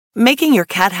Making your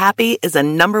cat happy is a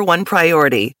number one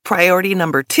priority. Priority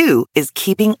number 2 is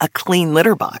keeping a clean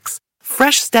litter box.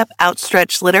 Fresh Step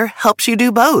Outstretch Litter helps you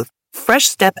do both. Fresh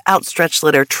Step Outstretch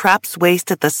Litter traps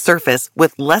waste at the surface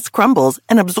with less crumbles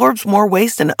and absorbs more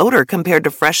waste and odor compared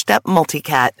to Fresh Step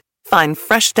Multicat. Find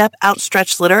Fresh Step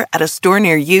Outstretch Litter at a store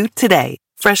near you today.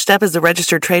 Fresh Step is a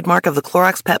registered trademark of the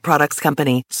Clorox Pet Products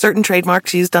Company. Certain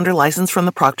trademarks used under license from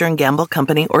the Procter & Gamble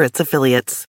Company or its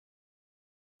affiliates.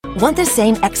 Want the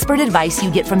same expert advice you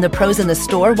get from the pros in the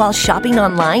store while shopping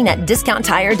online at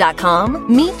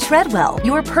DiscountTire.com? Meet Treadwell,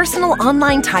 your personal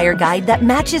online tire guide that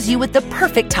matches you with the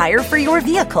perfect tire for your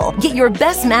vehicle. Get your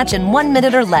best match in 1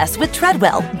 minute or less with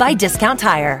Treadwell by Discount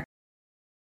Tire.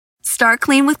 Start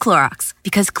clean with Clorox,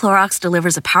 because Clorox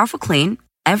delivers a powerful clean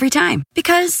every time.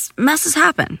 Because messes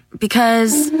happen.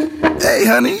 Because... Hey,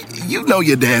 honey, you know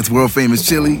your dad's world-famous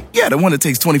chili. Yeah, the one that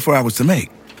takes 24 hours to make.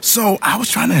 So I was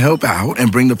trying to help out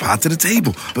and bring the pot to the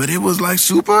table, but it was like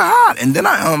super hot. And then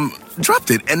I dropped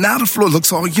it, and now the floor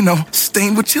looks all,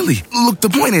 stained with chili. Look, the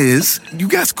point is, you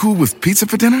guys cool with pizza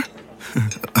for dinner?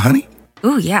 Honey?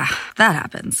 Ooh, yeah, that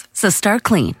happens. So start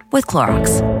clean with Clorox.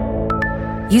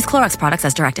 Use Clorox products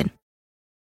as directed.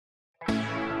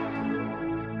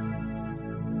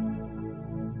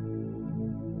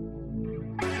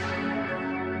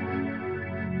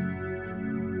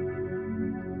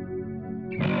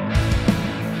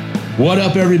 What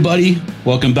up, everybody?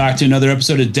 Welcome back to another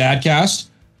episode of Dadcast.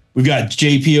 We've got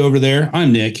JP over there.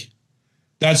 I'm Nick.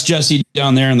 That's Jesse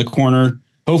down there in the corner.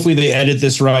 Hopefully they edit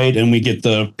this right and we get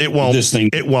this thing.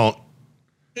 It won't.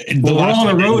 We're on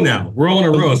a row now. We're on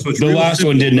a row. So the last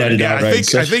one didn't edit out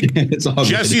right. I think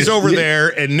Jesse's over there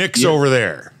and Nick's over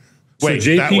there. Wait,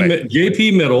 so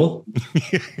JP middle,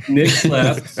 Nick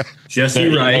left,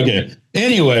 Jesse right. Okay.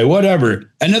 Anyway, whatever.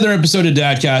 Another episode of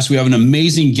Dadcast. We have an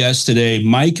amazing guest today,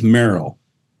 Mike Merrill.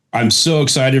 I'm so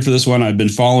excited for this one. I've been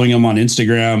following him on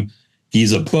Instagram.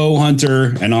 He's a bow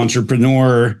hunter, an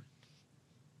entrepreneur.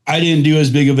 I didn't do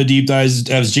as big of a deep dive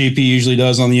as JP usually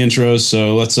does on the intros,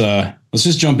 so let's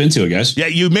just jump into it, guys. Yeah,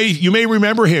 you may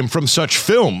remember him from such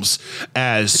films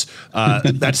as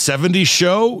that 70s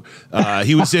show.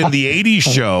 He was in the 80s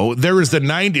show. There was the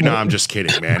 90s. No, I'm just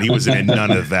kidding, man. He was in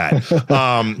none of that.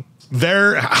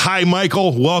 Hi,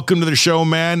 Michael. Welcome to the show,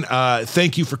 man.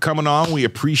 Thank you for coming on. We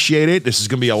appreciate it. This is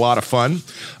going to be a lot of fun.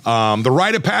 The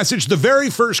rite of passage, the very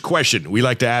first question we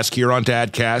like to ask here on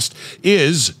Dadcast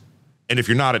is, and if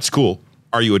you're not at school,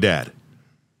 are you a dad?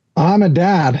 I'm a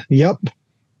dad. Yep.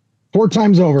 4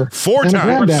 times over. 4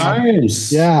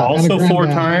 times. Yeah. Also 4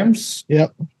 times.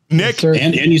 Yep. Nick. Yes,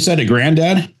 and you said a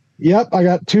granddad? Yep. I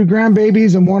got 2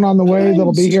 grandbabies and 1 on the way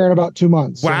that'll be here in about 2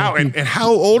 months. Wow. And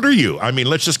how old are you? I mean,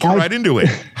 let's just get right into it.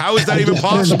 How is that even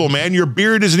possible, man? Your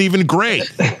beard isn't even great.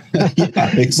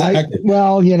 Yeah, exactly.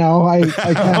 I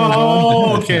kind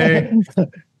of, okay.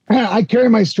 I carry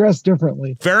my stress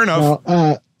differently. Fair enough.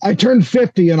 I turned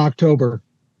 50 in October.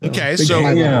 Okay, so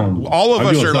all of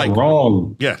us are like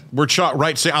wrong. Yeah, we're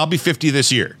right. Say I'll be 50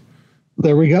 this year.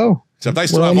 There we go. Except I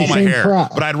still have all my hair,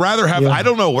 but I'd rather have. I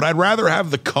don't know. Would I'd rather have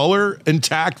the color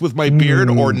intact with my beard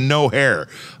or no hair?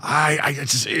 I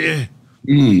just. What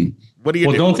do you do?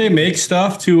 Well, don't they make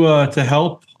stuff to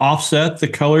help offset the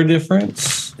color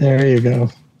difference? There you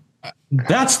go.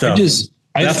 That stuff.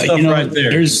 That's right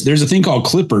there. There's a thing called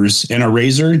clippers and a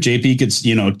razor. JP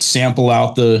could sample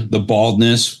out the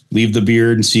baldness, leave the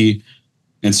beard, and see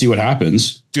what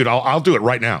happens. Dude, I'll do it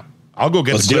right now. I'll go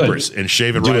get the clippers and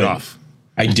shave it right off.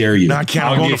 I dare you. No, I can't.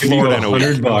 I'm going to Florida in a week.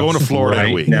 I'm going to Florida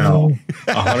in a week. Now,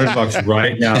 $100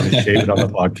 right now to shave it on the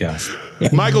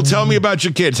podcast. Michael, tell me about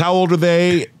your kids. How old are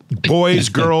they? Boys,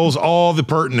 girls, all the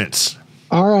pertinence.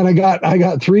 All right, I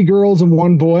got 3 girls and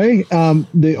 1 boy.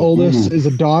 The oldest is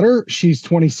a daughter. She's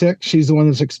 26. She's the one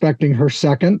that's expecting her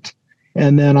second.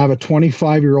 And then I have a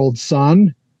 25-year-old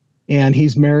son, and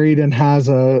he's married and has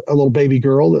a little baby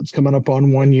girl that's coming up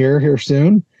on 1 year here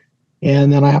soon.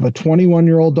 And then I have a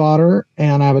 21-year-old daughter,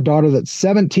 and I have a daughter that's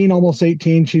 17, almost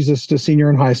 18. She's just a senior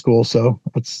in high school, so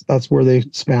that's where they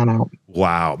span out.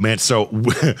 Wow, man! So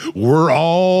we're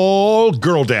all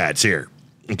girl dads here.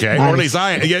 Okay, nice. Or at least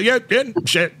I am.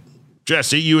 Yeah.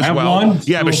 Jesse, you as well. One.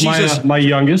 Yeah, but she's my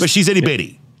youngest. But she's itty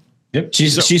bitty. Yep,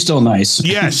 she's still nice.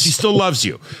 Yes, she still loves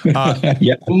you.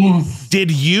 Yeah. Did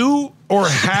you, or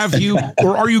have you,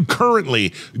 or are you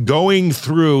currently going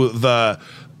through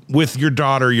with your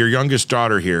daughter, your youngest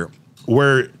daughter here,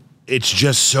 where it's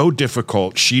just so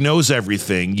difficult? She knows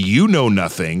everything, you know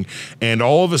nothing, and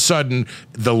all of a sudden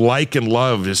the like and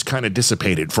love is kind of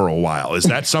dissipated for a while. Is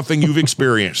that something you've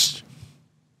experienced?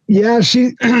 Yeah,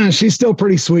 she's still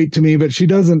pretty sweet to me, but she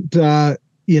doesn't,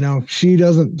 she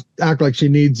doesn't act like she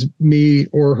needs me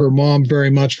or her mom very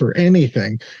much for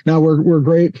anything. Now we're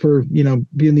great for,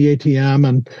 being the ATM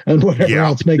and whatever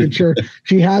else, making sure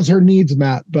she has her needs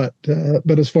met. But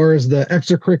as far as the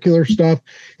extracurricular stuff,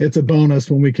 it's a bonus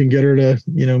when we can get her to,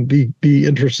 be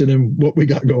interested in what we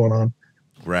got going on.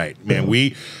 Right, man.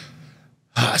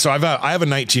 So I have a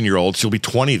 19-year-old. She'll be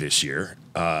 20 this year.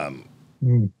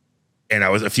 And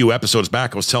a few episodes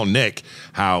back, I was telling Nick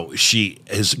how she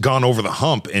has gone over the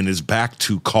hump and is back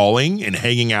to calling and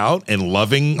hanging out and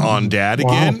loving on Dad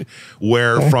again,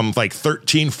 where from like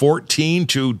 13, 14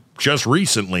 to just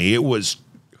recently, it was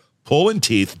pulling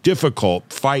teeth,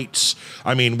 difficult fights.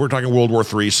 I mean, we're talking World War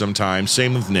III sometimes,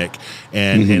 same with Nick.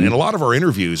 And in a lot of our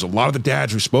interviews, a lot of the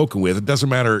dads we've spoken with, it doesn't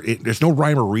matter. There's no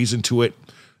rhyme or reason to it.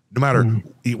 No matter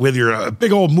whether you're a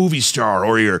big old movie star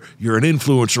or you're an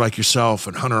influencer like yourself,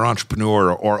 and hunter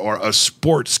entrepreneur or a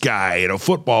sports guy and a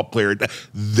football player,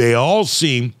 they all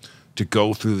seem to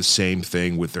go through the same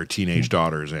thing with their teenage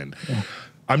daughters. And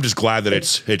I'm just glad that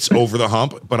it's over the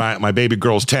hump. But my baby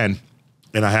girl's 10,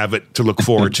 and I have it to look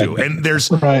forward to. And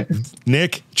there's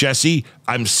Nick, Jesse,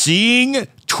 I'm seeing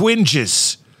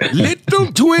twinges,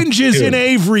 little twinges in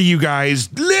Avery, you guys,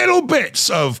 little bits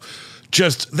of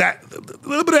just that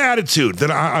little bit of attitude that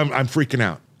I'm freaking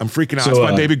out. I'm freaking out. So, it's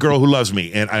my baby girl who loves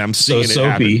me, and I'm seeing it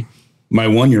Sophie, happen. My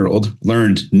 1-year-old,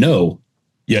 learned no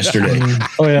yesterday.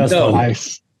 Oh, yeah, that's no.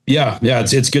 nice. Yeah,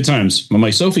 it's good times. I'm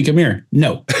like, Sophie, come here.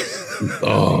 No.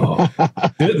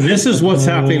 This is what's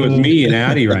happening with me and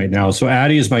Addie right now. So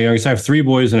Addie is my youngest. I have 3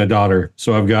 boys and a daughter.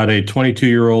 So I've got a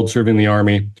 22-year-old serving the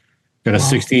Army. Got a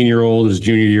 16-year-old his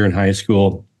junior year in high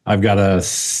school. I've got a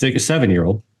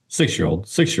 6-year-old.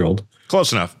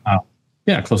 Close enough.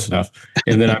 Yeah, close enough.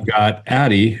 And then I've got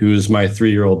Addie, who's my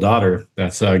 3-year-old daughter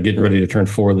that's getting ready to turn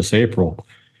 4 this April.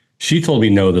 She told me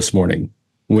no this morning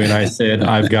when I said,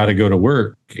 I've got to go to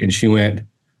work. And she went,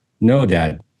 no,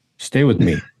 Dad, stay with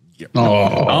me.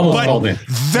 But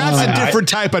that's a different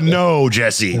type of no,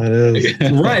 Jesse.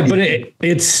 Right, but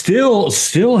it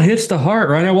still hits the heart,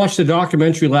 right? I watched a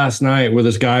documentary last night where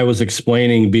this guy was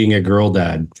explaining being a girl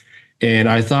dad. And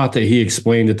I thought that he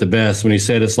explained it the best when he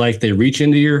said it's like they reach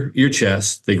into your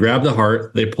chest, they grab the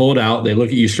heart, they pull it out, they look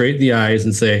at you straight in the eyes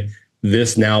and say,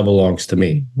 this now belongs to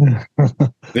me.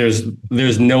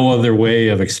 There's no other way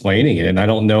of explaining it. And I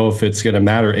don't know if it's going to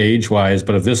matter age-wise,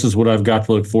 but if this is what I've got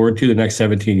to look forward to the next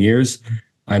 17 years,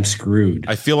 I'm screwed.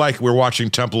 I feel like we're watching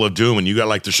Temple of Doom and you got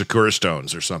like the Shakura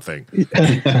stones or something.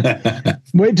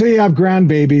 Wait till you have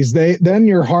grandbabies. Then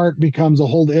your heart becomes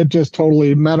it just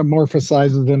totally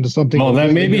metamorphosizes into something. Well,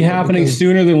 that may be happening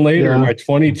sooner than later. Yeah. My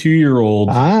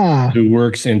 22-year-old who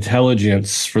works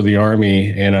intelligence for the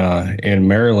Army in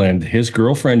Maryland, his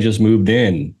girlfriend just moved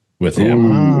in with him.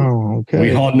 Oh,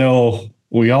 okay.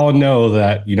 We all know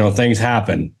that, things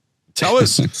happen. Tell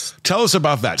us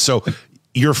about that. So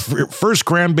your first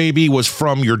grandbaby was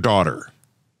from your daughter.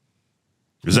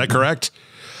 Is that correct?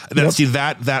 Yep. See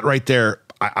that right there.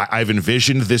 I've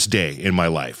envisioned this day in my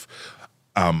life,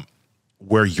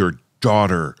 where your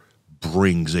daughter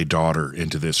brings a daughter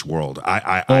into this world.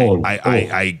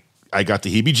 I got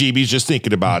the heebie-jeebies just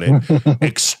thinking about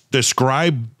it.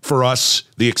 Describe for us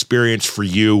the experience for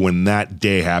you when that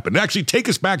day happened. Actually, take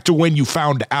us back to when you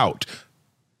found out.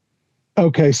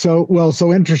 Okay, so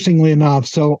interestingly enough,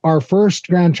 so our first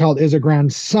grandchild is a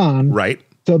grandson. Right.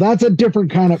 So that's a different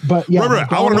kind of, but yeah. Right.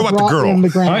 I want to know about the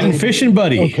girl. I'm fishing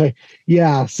buddy. Okay.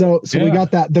 Yeah. So we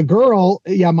got that. The girl,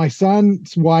 my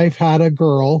son's wife had a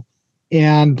girl,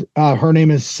 and her name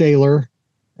is Sailor,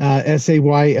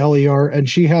 Sayler, and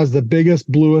she has the biggest,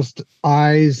 bluest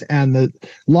eyes and the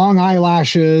long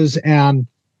eyelashes, and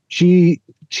she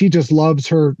just loves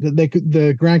her.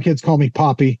 The grandkids call me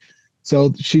Poppy.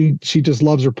 So she just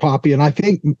loves her Poppy. And I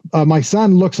think my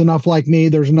son looks enough like me.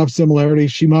 There's enough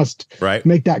similarities. She must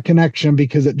make that connection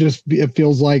because it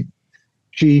feels like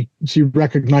she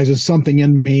recognizes something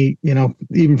in me,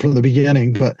 even from the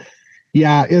beginning. But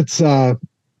yeah, it's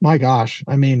my gosh.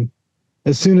 I mean,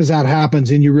 as soon as that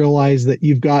happens and you realize that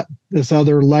you've got this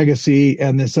other legacy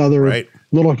and this other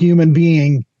little human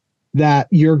being that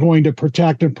you're going to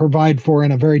protect and provide for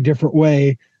in a very different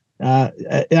way,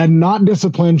 and not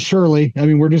disciplined, surely. I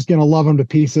mean, we're just going to love them to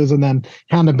pieces and then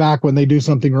hand them back when they do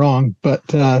something wrong. But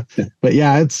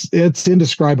yeah, it's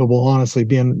indescribable, honestly,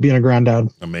 being a granddad.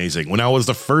 Amazing. When I was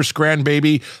the first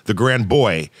grandbaby, the grand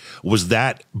boy, was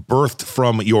that birthed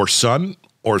from your son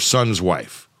or son's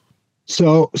wife?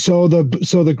 So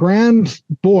the grand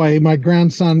boy, my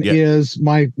grandson, is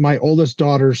my oldest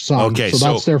daughter's son. Okay,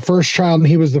 so that's their first child, and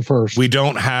he was the first. We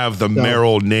don't have the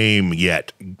Merrill name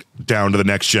yet down to the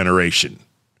next generation.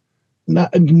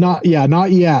 Not yet.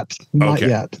 Not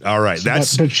yet. All right.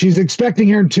 But she's expecting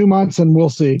here in 2 months, and we'll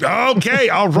see. Okay.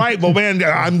 All right. Well, man,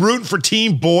 I'm rooting for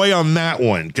Team Boy on that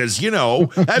one because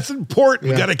that's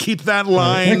important. You got to keep that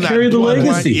line. Carry the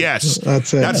legacy. Yes,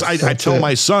 that's it. I tell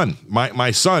my son,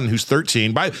 my son who's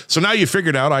 13. So now you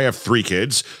figured out I have 3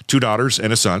 kids, 2 daughters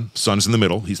and a son. Son's in the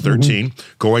middle. He's 13,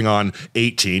 going on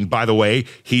 18. By the way,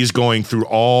 he's going through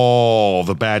all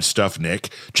the bad stuff. Nick,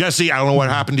 Jesse, I don't know what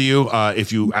happened to you.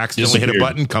 If you accidentally hit a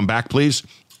button, come back, please.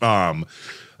 Now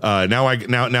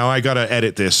I got to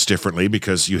edit this differently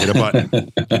because you hit a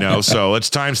button. So let's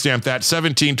timestamp that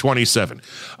 1727.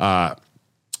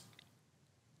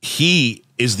 He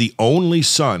is the only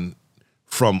son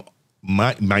from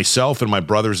myself and my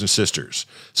brothers and sisters.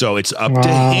 So it's up to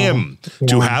him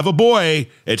to have a boy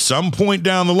at some point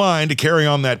down the line to carry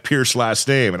on that Pierce last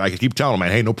name. And I can keep telling him,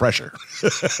 hey, no pressure.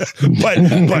 but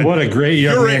what a great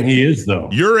young man he is, though.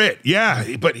 You're it.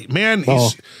 Yeah. But man,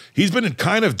 he's been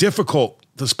kind of difficult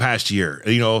this past year.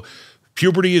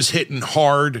 Puberty is hitting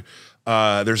hard.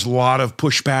 There's a lot of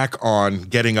pushback on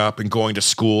getting up and going to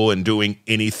school and doing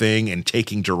anything and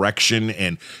taking direction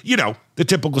and, the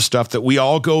typical stuff that we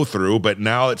all go through. But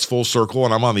now it's full circle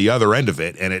and I'm on the other end of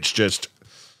it. And it's just,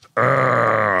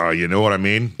 you know what I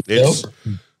mean?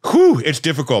 It's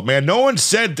difficult, man. No one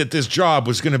said that this job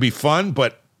was going to be fun,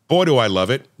 but boy, do I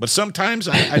love it. But sometimes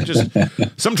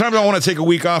sometimes I want to take a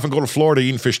week off and go to Florida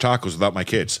eating fish tacos without my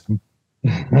kids.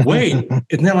 Wait,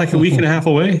 isn't that like a week and a half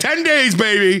away? 10 days,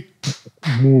 baby.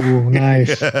 Ooh,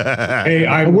 nice. Hey,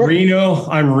 I'm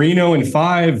Reno in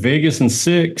 5, Vegas in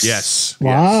 6. Yes.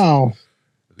 Wow.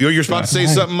 You're supposed to say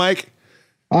something, Mike?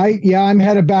 I'm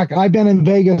headed back. I've been in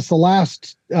Vegas the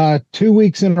last 2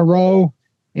 weeks in a row,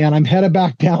 and I'm headed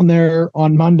back down there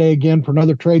on Monday again for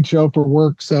another trade show for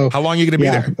work. So how long are you going to be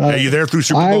there? Are you there through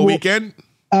Super Bowl weekend?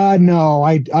 No,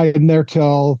 I'm there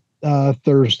till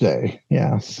Thursday.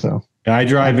 Yeah. So I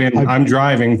drive in. I'm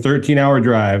driving 13-hour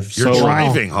drive. You're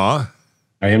driving, huh?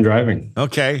 I am driving.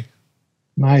 Okay.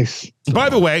 Nice. By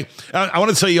the way, I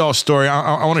want to tell you all a story.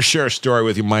 I want to share a story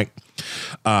with you, Mike.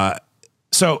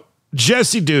 So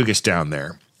Jesse Dugas down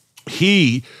there,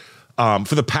 he,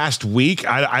 for the past week,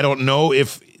 I don't know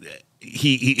if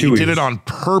he did it on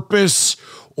purpose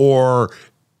or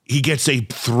he gets a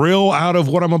thrill out of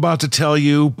what I'm about to tell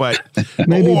you, but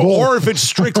or if it's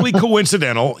strictly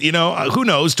coincidental, who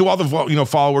knows? To all the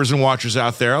followers and watchers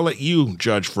out there, I'll let you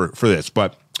judge for this.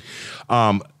 But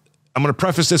I'm going to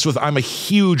preface this with I'm a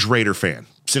huge Raider fan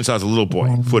since I was a little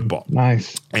boy, football.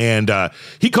 Nice. And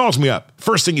he calls me up.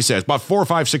 First thing he says, about 4 or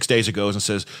 5, 6 days ago, and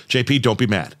says, "JP, don't be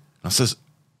mad." I says,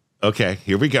 "Okay,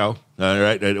 here we go. All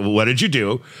right, what did you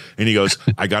do?" And he goes,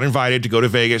 "I got invited to go to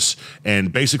Vegas."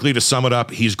 And basically, to sum it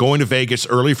up, he's going to Vegas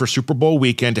early for Super Bowl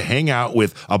weekend to hang out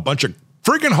with a bunch of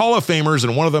freaking Hall of Famers.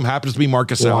 And one of them happens to be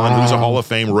Marcus Allen, who's a Hall of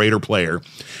Fame Raider player.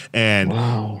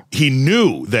 And he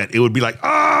knew that it would be like,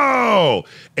 oh,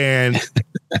 and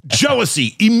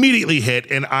jealousy immediately hit.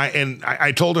 And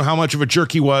I told him how much of a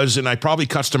jerk he was, and I probably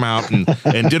cussed him out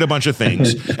and did a bunch of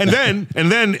things. And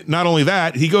then not only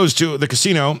that, he goes to the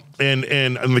casino and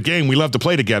the game we love to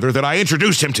play together that I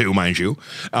introduced him to, mind you.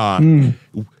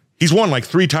 He's won like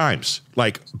 3 times,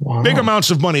 big amounts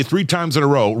of money 3 times in a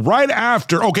row. Right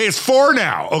after, okay, it's 4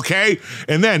 now, okay?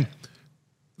 And then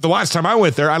the last time I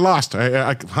went there, I lost.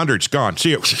 Hundreds gone.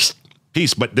 See you.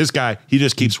 Peace. But this guy, he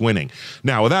just keeps winning.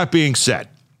 Now, with that being said,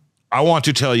 I want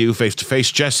to tell you face to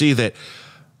face, Jesse, that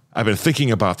I've been thinking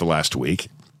about the last week,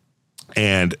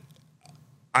 and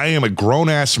I am a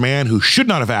grown-ass man who should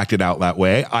not have acted out that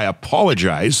way. I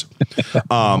apologize.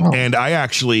 And I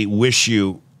actually wish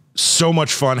you so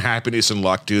much fun, happiness, and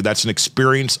luck, dude. That's an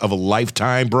experience of a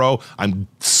lifetime, bro. I'm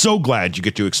so glad you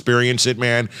get to experience it,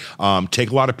 man. Take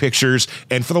a lot of pictures.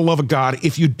 And for the love of God,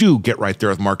 if you do get right there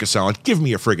with Marcus Allen, give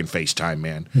me a friggin' FaceTime,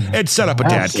 man. And set up a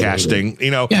Dadcast thing,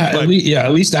 Yeah,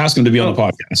 at least ask him to be on the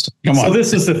podcast. Come on. So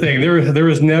this is the thing. There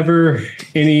was never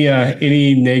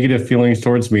any negative feelings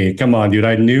towards me. Come on, dude.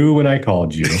 I knew when I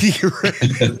called you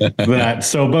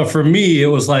but for me, it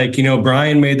was like,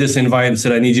 Brian made this invite and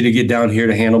said, I need you to get down here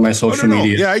to handle my social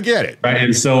media. Yeah, I get it. Right.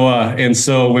 And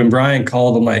so when Brian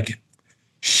called, I'm like,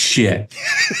 shit,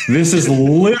 this is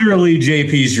literally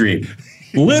JP's dream.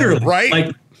 Literally. Right.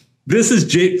 Like, this is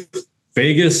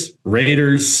Vegas,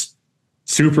 Raiders,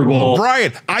 Super Bowl.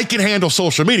 Brian, I can handle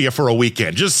social media for a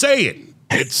weekend. Just say it.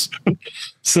 It's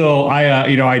so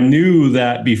I knew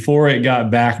that before it got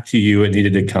back to you, it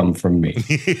needed to come from me.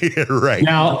 Right.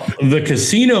 Now, the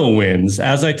casino wins,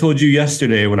 as I told you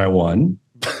yesterday when I won.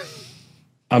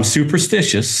 I'm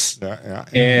superstitious.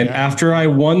 And after I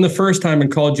won the first time and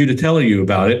called you to tell you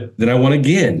about it, then I won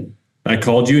again. I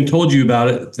called you and told you about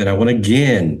it. Then I went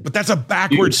again. But that's a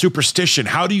backward superstition.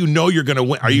 How do you know you're going to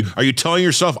win? Are you telling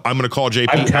yourself I'm going to call JP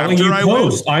I'm telling after you I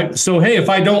close. win? So hey, if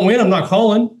I don't win, I'm not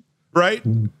calling. Right?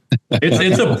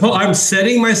 I'm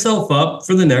setting myself up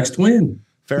for the next win.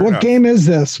 Fair enough. Game is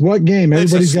this? What game?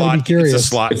 Everybody's got to be curious. It's a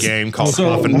slot game called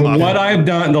Puff and Puff. Puff. What I've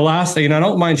done the last, and I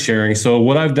don't mind sharing. So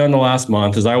what I've done the last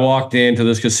month is I walked into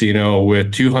this casino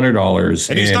with $200.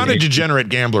 And he's not a degenerate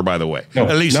gambler, by the way. No,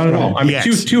 at least no. I mean,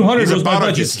 200 was my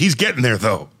budget. He's getting there,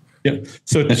 though. Yeah.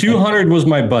 So 200 was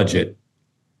my budget.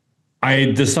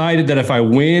 I decided that if I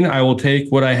win, I will take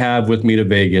what I have with me to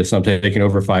Vegas. I'm taking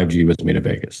over 5G with me to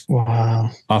Vegas.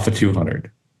 Wow. Off of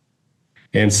 200.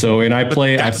 And so, and I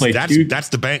play that's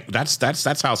the bank.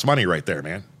 That's house money right there,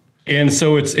 man. And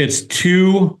so it's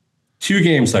two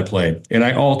games I played, and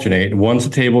I alternate. One's a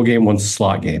table game, one's a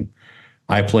slot game.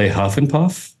 I play Huff and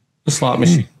Puff, the slot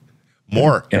machine.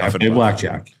 More. And I play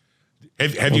blackjack.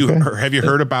 Have you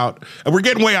heard about? We're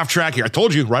getting way off track here. I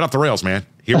told you, right off the rails, man.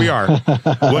 Here we are.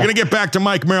 We're gonna get back to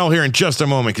Mike Merrill here in just a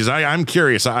moment because I'm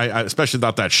curious. I especially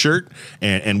about that shirt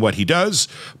and what he does.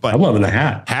 But I'm loving the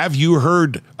hat. Have you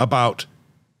heard about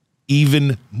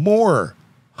even more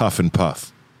Huff and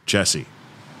Puff, Jesse?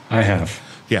 I have.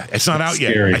 Yeah, it's not out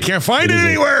scary. yet. I can't find it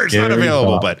anywhere. It's not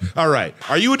available. But all right,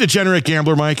 are you a degenerate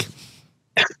gambler, Mike?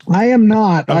 I am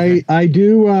not. Okay. I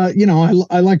do.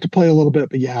 I like to play a little bit,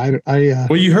 but yeah,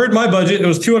 well, you heard my budget. It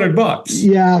was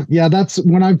 $200. Yeah. That's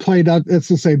when I played. It's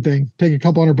the same thing. Take a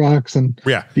couple $100 and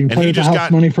yeah, you can play with the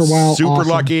house money for a while. Super awesome.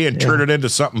 Lucky and turn it into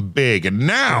something big. And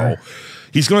now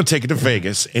he's going to take it to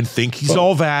Vegas and think he's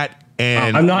all that.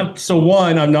 And I'm not. So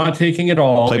one, I'm not taking it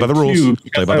all. Play by the rules.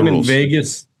 Play by the rules. I'm in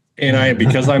Vegas, and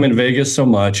because I'm in Vegas so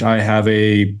much, I have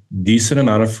a decent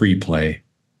amount of free play.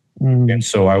 And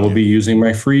so I will be using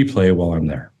my free play while I'm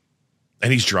there.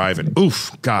 And he's driving.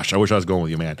 Oof. Gosh, I wish I was going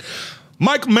with you, man.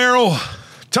 Mike Merrill,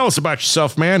 tell us about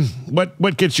yourself, man.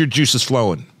 What gets your juices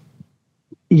flowing?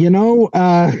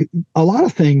 A lot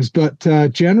of things, but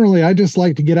generally I just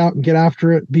like to get out and get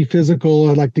after it, be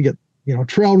physical. I like to get,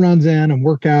 trail runs in and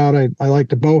work out. I like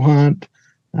to bow hunt.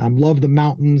 Love the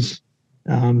mountains.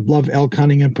 Love elk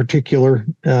hunting in particular.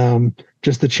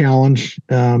 Just the challenge.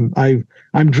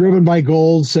 I'm driven by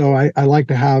goals, so I like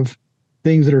to have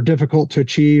things that are difficult to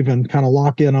achieve and kind of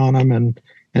lock in on them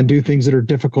and do things that are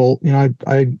difficult.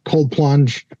 I cold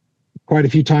plunge quite a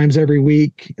few times every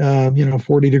week.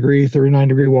 40 degree, 39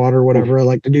 degree water, whatever. I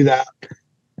like to do that.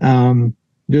 I'm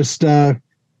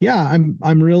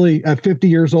really at 50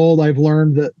 years old. I've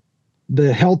learned that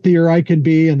the healthier I can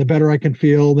be and the better I can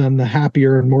feel, then the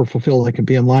happier and more fulfilled I can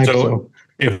be in life. So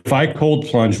if I cold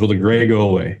plunge, will the gray go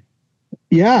away?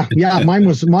 Yeah. Mine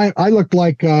was I looked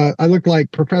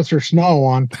like Professor Snow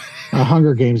on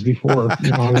Hunger Games before.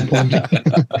 I was plunging.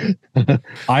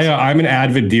 I'm an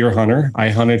avid deer hunter. I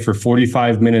hunted for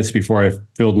 45 minutes before I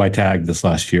filled my tag this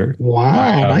last year.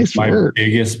 Wow, nice work. My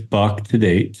biggest buck to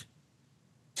date.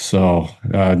 So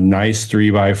nice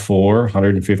 3x4,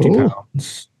 150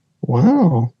 pounds.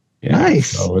 Wow. Yeah,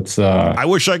 nice. So it's. I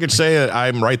wish I could say that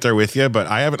I'm right there with you, but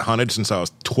I haven't hunted since I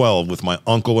was 12 with my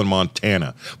uncle in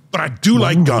Montana. But I do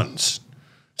like guns.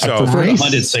 So I prefer to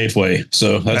hunt at Safeway,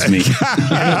 so that's me.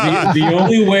 The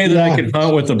only way that I can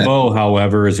hunt with a bow,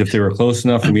 however, is if they were close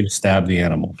enough for me to stab the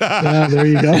animal. Yeah, there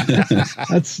you go.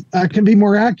 That can be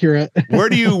more accurate. Where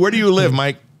do you live,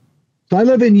 Mike? So I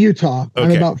live in Utah. Okay.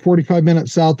 I'm about 45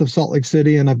 minutes south of Salt Lake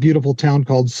City in a beautiful town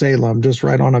called Salem, just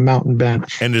right on a mountain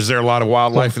bench. And is there a lot of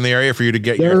wildlife in the area for you to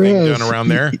get your thing done around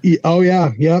there? Oh,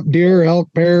 yeah. Yep. Deer,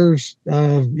 elk, bears.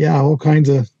 All kinds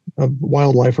of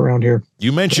wildlife around here.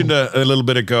 You mentioned a little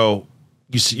bit ago,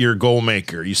 you're a goal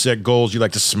maker. You set goals. You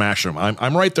like to smash them.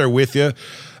 I'm right there with you.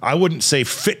 I wouldn't say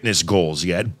fitness goals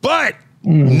yet, but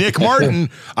Nick Martin,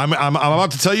 I'm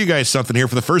about to tell you guys something here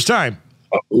for the first time.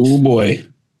 Oh, boy.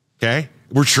 Okay,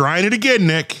 we're trying it again,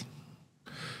 Nick.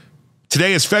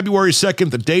 Today is February 2nd,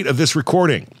 the date of this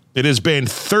recording. It has been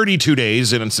 32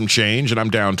 days and some change, and I'm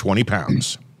down 20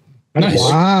 pounds. Nice.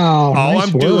 Wow. All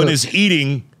I'm doing is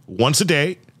eating once a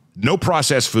day, no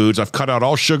processed foods. I've cut out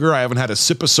all sugar. I haven't had a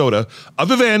sip of soda,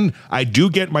 other than I do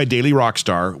get my daily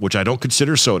Rockstar, which I don't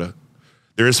consider soda.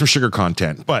 There is some sugar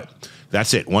content, but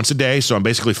that's it. Once a day, so I'm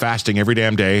basically fasting every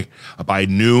damn day. By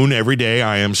noon every day,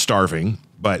 I am starving,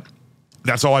 but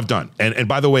that's all I've done. And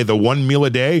by the way, the one meal a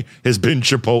day has been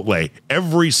Chipotle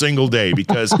every single day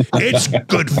because it's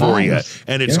good for you.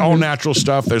 And it's all natural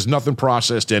stuff. There's nothing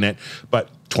processed in it, but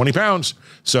 20 pounds.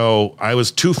 So I was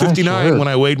 259 when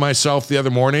I weighed myself the other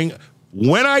morning.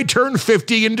 When I turn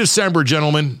 50 in December,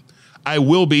 gentlemen, I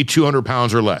will be 200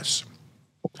 pounds or less.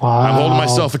 Wow. I'm holding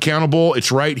myself accountable.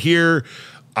 It's right here.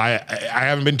 I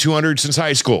haven't been 200 since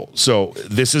high school. So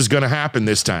this is going to happen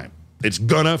this time. It's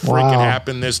going to freaking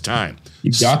happen this time.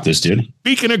 You got this, dude.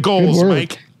 Speaking of goals,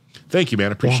 Mike, thank you,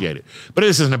 man. Appreciate it. But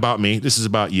this isn't about me. This is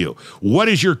about you. What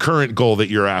is your current goal that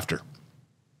you're after?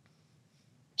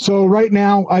 So right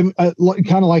now I'm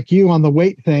kind of like you on the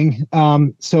weight thing.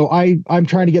 So I'm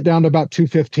trying to get down to about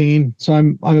 215. So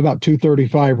I'm about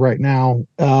 235 right now.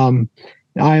 I'm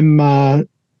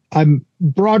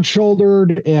broad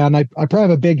shouldered and I probably have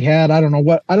a big head. I don't know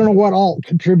what all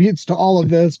contributes to all of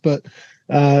this, but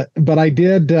I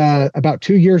did about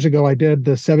 2 years ago, I did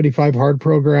the 75 hard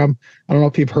program. I don't know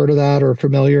if you've heard of that or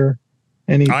familiar.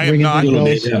 I am not.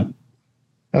 Yeah.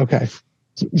 Okay.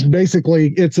 So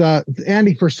basically, it's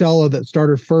Andy Frisella that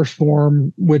started First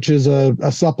Form, which is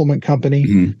a supplement company.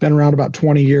 Mm-hmm. Been around about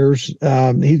 20 years.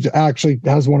 He actually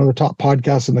has one of the top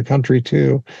podcasts in the country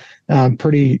too.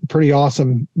 Pretty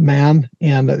awesome man.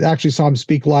 And I actually saw him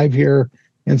speak live here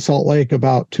in Salt Lake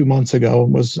about 2 months ago. It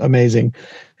was amazing.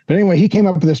 But anyway, he came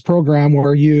up with this program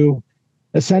where you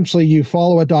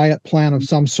follow a diet plan of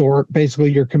some sort.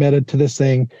 Basically, you're committed to this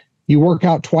thing. You work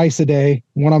out twice a day.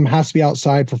 One of them has to be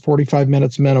outside for 45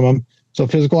 minutes minimum. So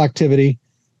physical activity.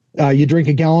 You drink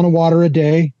a gallon of water a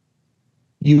day.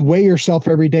 You weigh yourself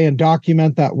every day and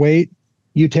document that weight.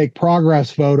 You take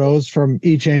progress photos from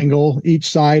each angle, each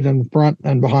side and front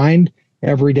and behind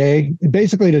every day,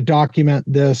 basically to document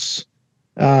this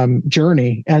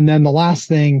journey. And then the last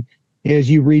thing is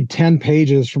you read 10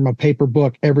 pages from a paper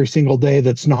book every single day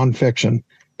that's nonfiction.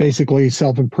 Basically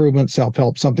self-improvement,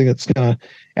 self-help, something that's going to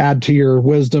add to your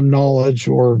wisdom, knowledge,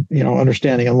 or,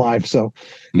 understanding in life. So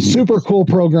super cool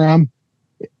program.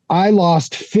 I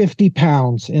lost 50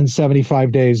 pounds in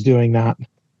 75 days doing that.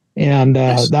 And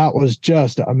that was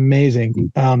just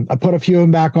amazing. I put a few of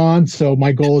them back on. So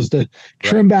my goal is to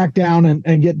trim back down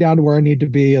and get down to where I need to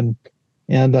be. And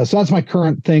so that's my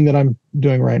current thing that I'm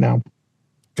doing right now.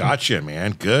 Gotcha,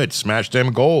 man. Good. Smash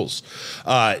them goals.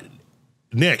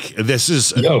 Nick, this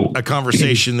is a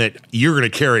conversation that you're going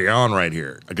to carry on right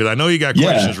here because I know you got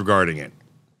questions regarding it.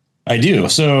 I do.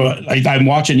 So I'm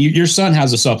watching. Your son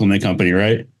has a supplement company,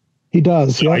 right? He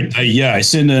does. So I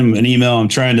send him an email. I'm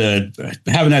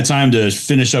haven't had time to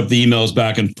finish up the emails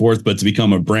back and forth, but to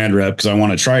become a brand rep because I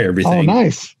want to try everything. Oh,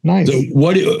 nice. So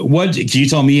what can you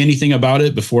tell me anything about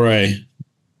it before I?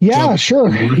 Yeah,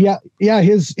 sure. Yeah.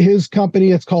 His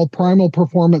company, it's called Primal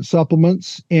Performance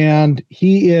Supplements, and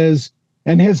his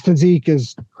physique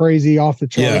is crazy off the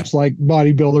charts, like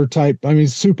bodybuilder type. I mean,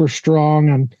 super strong,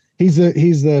 and he's the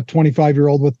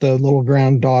 25-year-old with the little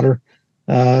granddaughter,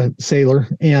 Sailor,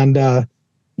 and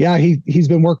he's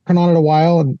been working on it a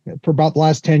while, and for about the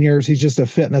last 10 years, he's just a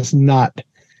fitness nut.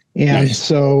 And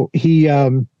so he,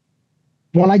 when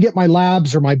I get my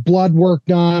labs or my blood work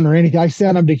done or anything, I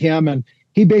send them to him, and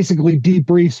he basically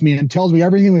debriefs me and tells me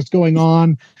everything that's going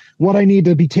on, what I need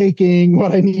to be taking,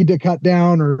 what I need to cut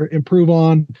down or improve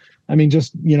on. I mean,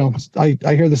 just, I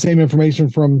hear the same information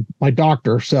from my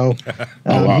doctor. So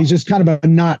he's just kind of a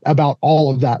nut about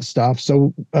all of that stuff.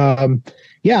 So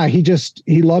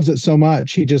he loves it so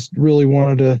much. He just really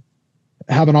wanted to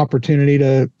have an opportunity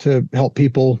to help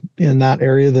people in that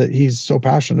area that he's so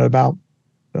passionate about.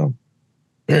 So.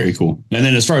 Very cool. And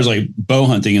then as far as like bow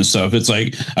hunting and stuff, it's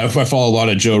like I follow a lot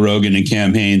of Joe Rogan and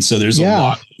Cam Hanes. So there's a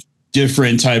lot of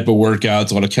different type of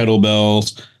workouts, a lot of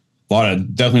kettlebells,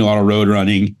 definitely a lot of road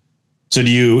running. So do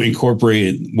you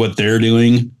incorporate what they're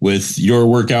doing with your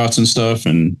workouts and stuff?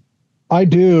 And I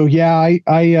do. Yeah.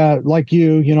 I like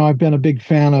you, I've been a big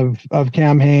fan of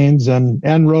Cam Hanes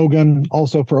and Rogan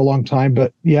also for a long time,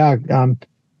 but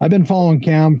I've been following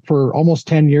Cam for almost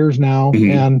 10 years now.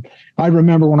 Mm-hmm. And I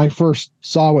remember when I first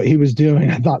saw what he was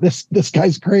doing, I thought this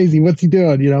guy's crazy. What's he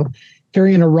doing?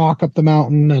 Carrying a rock up the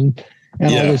mountain and all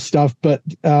this stuff. But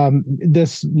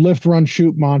this lift, run,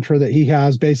 shoot mantra that he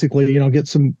has, basically, get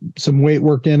some weight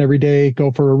work in every day,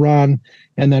 go for a run,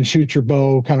 and then shoot your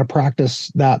bow, kind of practice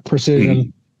that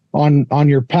precision on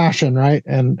your passion, right?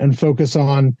 And focus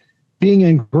on being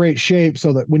in great shape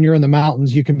so that when you're in the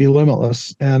mountains, you can be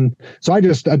limitless. And so I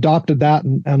just adopted that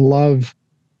and love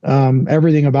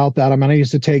everything about that. I mean, I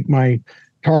used to take my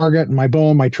target and my bow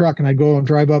and my truck, and I'd go and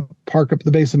drive up, park up at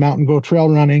the base of the mountain, go trail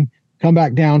running, come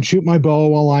back down, shoot my bow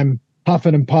while I'm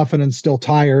puffing and puffing and still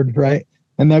tired, right?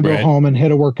 And then go home and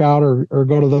hit a workout or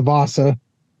go to the Vasa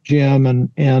gym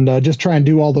and just try and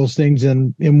do all those things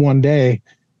in one day.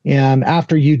 And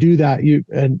after you do that,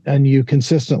 you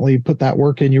consistently put that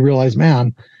work in, you realize,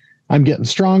 man, I'm getting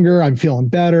stronger. I'm feeling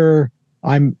better.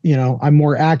 I'm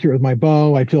more accurate with my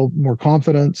bow. I feel more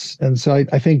confidence. And so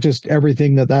I think just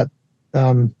everything that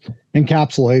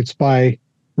encapsulates by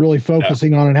really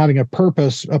focusing on and having a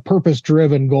purpose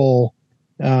driven goal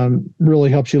really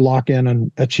helps you lock in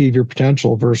and achieve your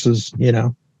potential versus,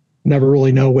 never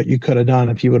really know what you could have done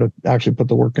if you would have actually put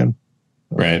the work in.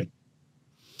 Right.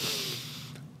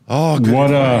 Oh,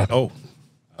 good.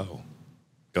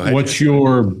 Go ahead. What's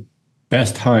your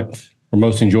best hunt or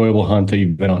most enjoyable hunt that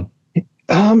you've been on?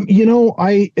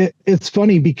 It's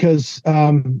funny because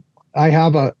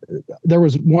there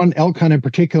was one elk hunt in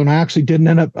particular, and I actually didn't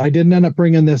end up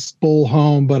bringing this bull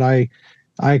home, but I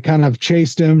kind of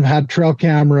chased him, had trail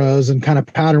cameras and kind of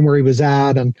patterned where he was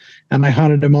at. And I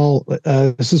hunted him all,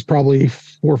 this is probably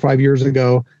 4 or 5 years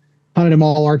ago, hunted him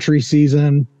all archery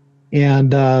season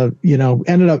and,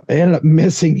 ended up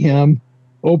missing him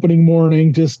opening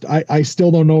morning. I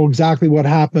still don't know exactly what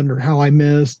happened or how I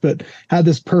missed, but had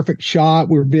this perfect shot.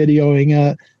 We were videoing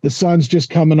it. The sun's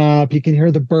just coming up. You can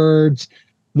hear the birds.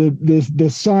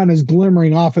 The sun is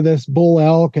glimmering off of this bull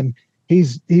elk, and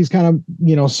he's kind of,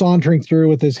 sauntering through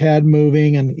with his head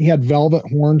moving, and he had velvet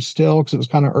horns still because it was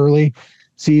kind of early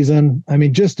season. I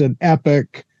mean, just an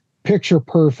epic, picture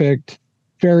perfect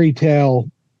fairy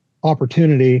tale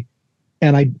opportunity.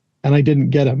 And I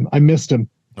didn't get him. I missed him.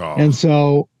 Oh. And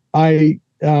so I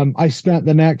spent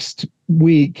the next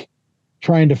week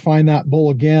trying to find that bull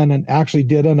again, and actually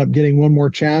did end up getting one more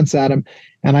chance at him.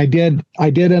 And I did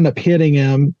end up hitting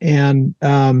him. And,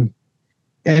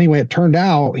 anyway, it turned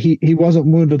out he wasn't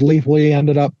wounded lethally. He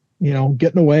ended up,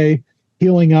 getting away,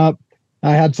 healing up.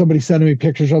 I had somebody sending me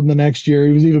pictures of him the next year.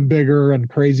 He was even bigger and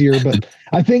crazier. But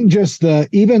I think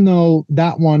even though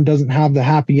that one doesn't have the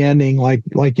happy ending like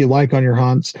you like on your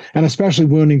hunts, and especially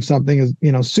wounding something is,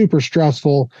 super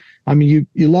stressful. I mean,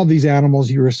 you love these animals,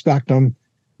 you respect them,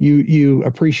 you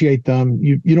appreciate them.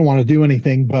 You don't want to do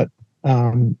anything but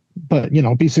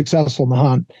be successful in the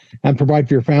hunt and provide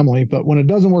for your family. But when it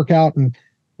doesn't work out and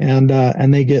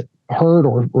they get hurt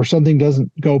or something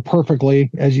doesn't go perfectly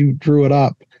as you drew it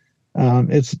up,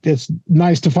 it's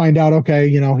nice to find out, okay,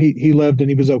 he lived and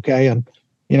he was okay. And,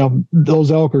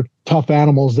 those elk are tough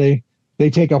animals. They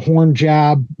take a horn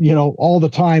jab, all the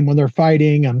time when they're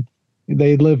fighting, and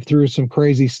they live through some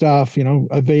crazy stuff,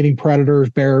 evading predators,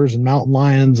 bears and mountain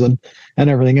lions and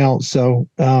everything else. So,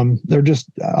 they're just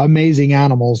amazing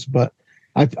animals, but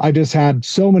I just had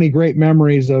so many great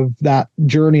memories of that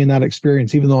journey and that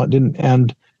experience, even though it didn't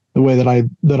end the way that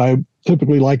I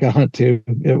typically like a hunt to.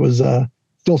 It was,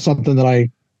 still something that I,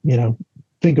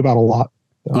 think about a lot.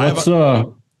 Go ahead,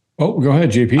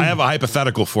 JP. I have a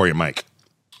hypothetical for you, Mike.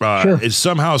 Sure. Is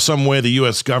somehow, some way, the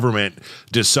U.S. government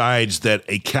decides that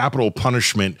a capital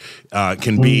punishment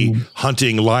can be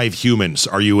hunting live humans.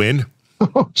 Are you in?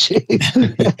 Oh, jeez.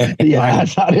 Yeah, I'm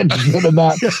not interested in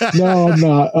that. No,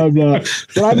 I'm not.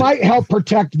 But I might help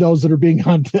protect those that are being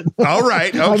hunted. All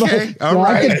right. Okay. All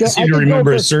right. I seem to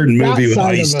remember a certain movie with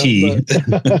Ice-T.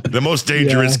 The most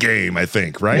dangerous game, I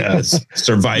think, right? Yes.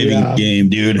 Surviving game,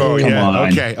 dude. Oh, Come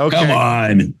on. Okay. Come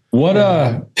on.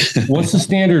 What's the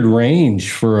standard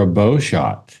range for a bow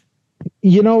shot?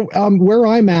 Where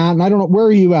I'm at, and I don't know, where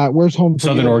are you at? Where's home?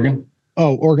 Southern Oregon.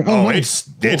 Oh, Oregon. Oh, nice.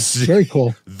 It's very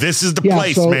cool. This is the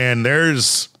place, man. We're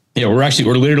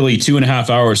literally 2.5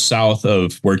 hours south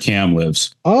of where Cam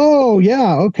lives. Oh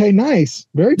yeah. Okay. Nice.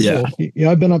 Very cool.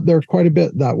 Yeah. I've been up there quite a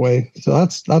bit that way. So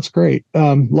that's great.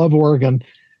 Love Oregon.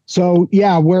 So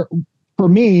yeah, for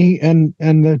me and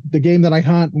the game that I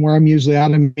hunt and where I'm usually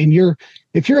at, I mean,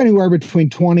 if you're anywhere between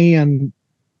 20 and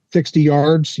 60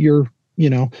 yards,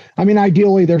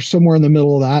 ideally there's somewhere in the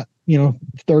middle of that,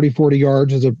 30, 40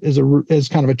 yards is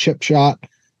kind of a chip shot,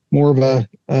 more of a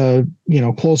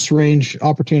close range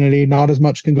opportunity. Not as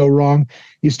much can go wrong.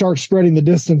 You start spreading the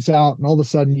distance out, and all of a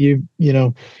sudden you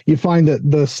find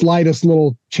that the slightest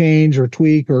little change or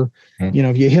tweak, or,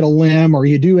 if you hit a limb or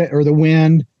you do it, or the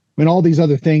wind, I mean, all these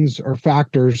other things are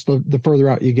factors the further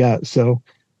out you get. So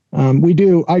I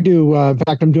do. In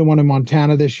fact, I'm doing one in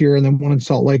Montana this year, and then one in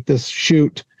Salt Lake this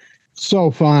shoot.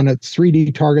 So fun. It's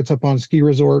 3D targets up on ski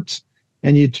resorts,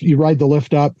 and you ride the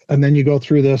lift up, and then you go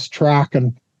through this track,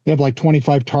 and they have like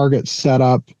 25 targets set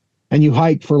up, and you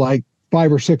hike for like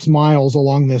 5 or 6 miles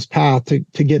along this path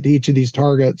to get to each of these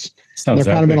targets. Sounds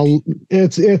They're kind of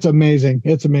it's amazing.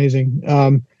 It's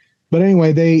amazing. But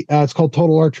anyway, it's called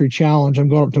Total Archery Challenge. I'm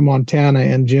going up to Montana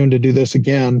in June to do this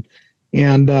again.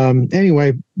 And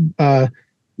anyway,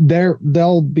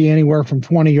 they'll be anywhere from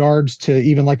 20 yards to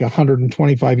even like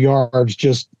 125 yards,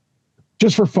 just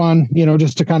for fun,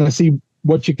 just to kind of see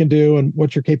what you can do and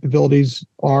what your capabilities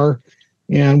are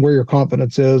and where your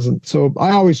confidence is. And so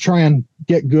I always try and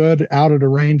get good out at a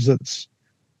range that's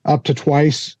up to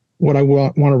twice what I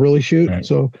want to really shoot. Right.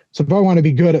 So if I want to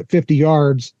be good at 50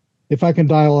 yards, if I can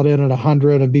dial it in at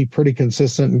 100 and be pretty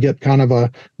consistent and get kind of a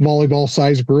volleyball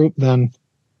size group, then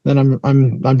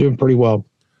I'm doing pretty well.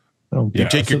 So, you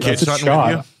take your kids hunting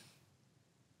with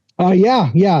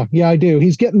you? Yeah, I do.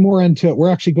 He's getting more into it. We're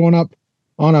actually going up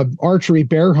on a archery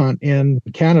bear hunt in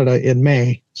Canada in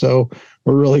May. So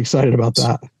we're really excited about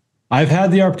that. I've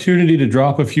had the opportunity to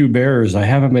drop a few bears. I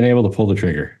haven't been able to pull the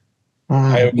trigger.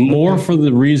 More for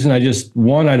the reason I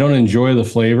don't enjoy the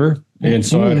flavor. And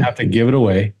so I'd have to give it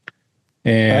away.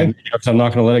 And I'm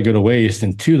not going to let it go to waste.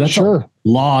 And two, that's a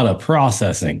lot of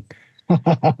processing.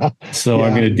 So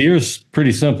I mean, a deer's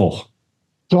pretty simple.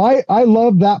 So I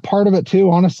love that part of it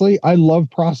too. Honestly, I love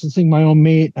processing my own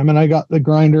meat. I mean, I got the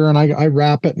grinder and I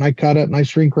wrap it and I cut it and I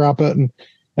shrink wrap it. And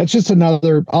that's just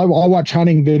another, I'll watch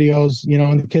hunting videos,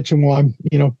 in the kitchen while I'm,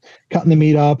 cutting the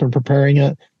meat up and preparing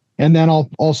it. And then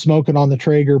I'll smoke it on the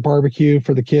Traeger barbecue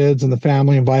for the kids and the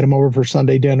family, invite them over for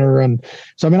Sunday dinner. And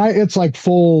so, I mean, it's like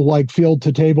full, like field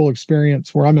to table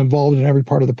experience where I'm involved in every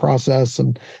part of the process.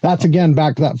 And that's, again,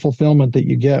 back to that fulfillment that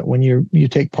you get when you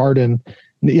take part in,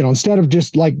 instead of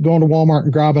just like going to Walmart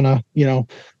and grabbing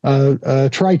a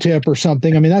tri-tip or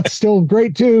something. I mean, that's still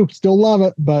great too. Still love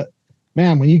it. But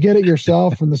man, when you get it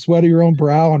yourself from the sweat of your own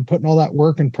brow and putting all that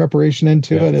work and preparation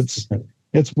into it,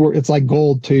 it's like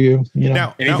gold to you.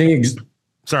 Now,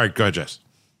 sorry, go ahead, Jess.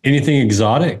 Anything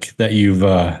exotic that you've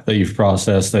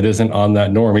processed that isn't on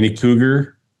that norm? Any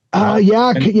cougar?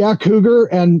 Cougar.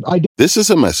 And This is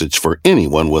a message for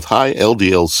anyone with high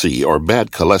LDL-C or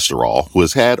bad cholesterol who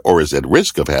has had or is at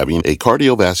risk of having a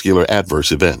cardiovascular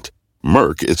adverse event.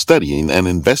 Merck is studying an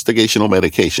investigational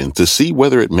medication to see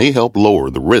whether it may help lower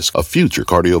the risk of future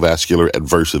cardiovascular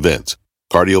adverse events.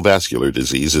 Cardiovascular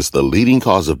disease is the leading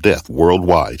cause of death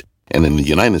worldwide, and in the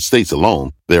United States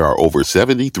alone, there are over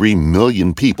 73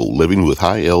 million people living with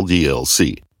high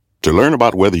LDL-C. To learn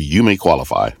about whether you may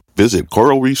qualify, visit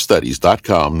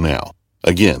CoralReefStudies.com now.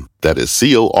 Again, that is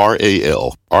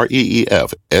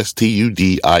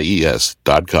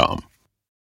CoralReefStudies.com.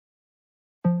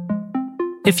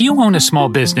 If you own a small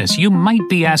business, you might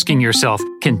be asking yourself,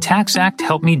 can TaxAct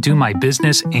help me do my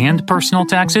business and personal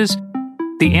taxes?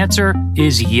 The answer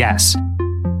is yes.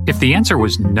 If the answer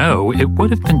was no, it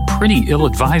would have been pretty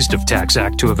ill-advised of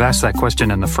TaxAct to have asked that question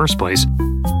in the first place.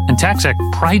 And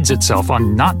TaxAct prides itself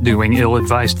on not doing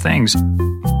ill-advised things.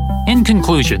 In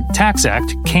conclusion,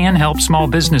 TaxAct can help small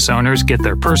business owners get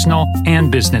their personal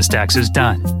and business taxes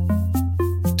done.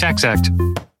 TaxAct,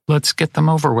 let's get them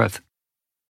over with.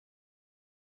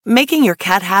 Making your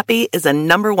cat happy is a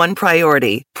number one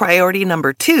priority. Priority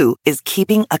number 2 is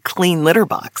keeping a clean litter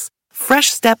box.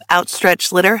 Fresh Step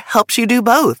Outstretch Litter helps you do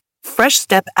both. Fresh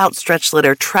Step Outstretch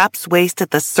Litter traps waste at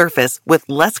the surface with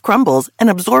less crumbles and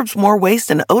absorbs more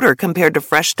waste and odor compared to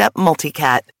Fresh Step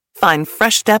Multicat. Find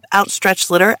Fresh Step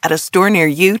Outstretch Litter at a store near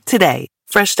you today.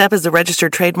 Fresh Step is a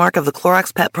registered trademark of the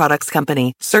Clorox Pet Products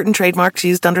Company. Certain trademarks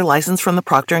used under license from the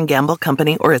Procter & Gamble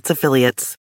Company or its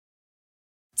affiliates.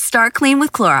 Start clean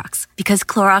with Clorox because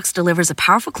Clorox delivers a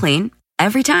powerful clean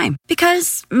every time.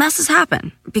 Because messes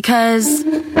happen. Because...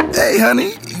 Hey,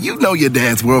 honey, you know your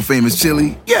dad's world-famous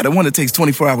chili. Yeah, the one that takes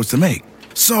 24 hours to make.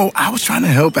 So I was trying to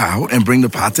help out and bring the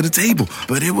pot to the table,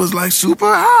 but it was like super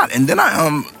hot. And then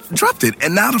I dropped it,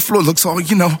 and now the floor looks all,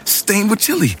 stained with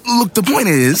chili. Look, the point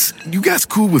is, you guys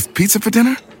cool with pizza for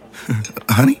dinner?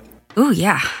 Honey? Ooh,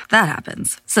 yeah, that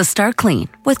happens. So start clean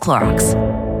with Clorox.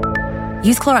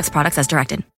 Use Clorox products as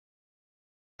directed.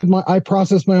 I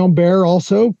process my own bear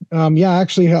also.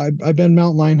 Actually, I've been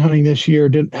mountain lion hunting this year.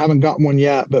 Haven't gotten one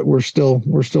yet, but we're still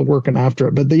working after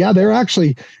it. But they're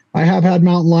actually, I have had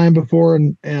mountain lion before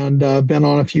and been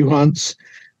on a few hunts.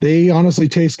 They honestly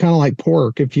taste kind of like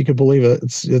pork, if you could believe it.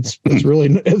 It's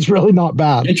really not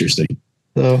bad. Interesting.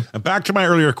 So back to my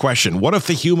earlier question: what if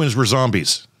the humans were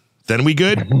zombies? Then we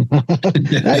good?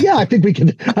 I think we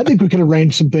can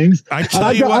arrange some things. I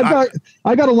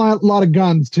got a lot of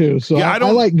guns too, so I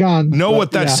like guns. Know what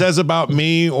that says about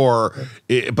me,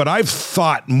 but I've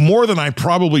thought more than I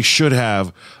probably should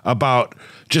have about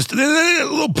just a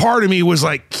little part of me was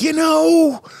like,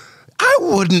 I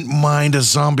wouldn't mind a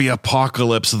zombie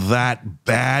apocalypse that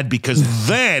bad because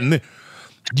then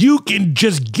you can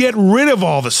just get rid of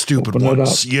all the stupid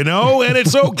ones, and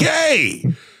it's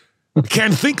okay.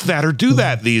 Can't think that or do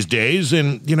that these days.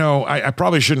 And, I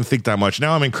probably shouldn't think that much.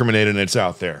 Now I'm incriminated and it's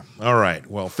out there. All right.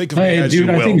 Well, think of it as you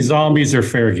will. I think zombies are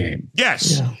fair game.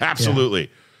 Yes,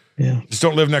 absolutely. Yeah. Just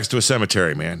don't live next to a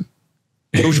cemetery, man.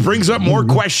 Which brings up more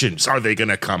questions. Are they going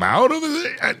to come out of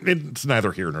it? It's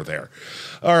neither here nor there.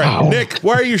 All right, Nick,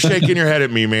 why are you shaking your head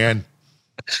at me, man?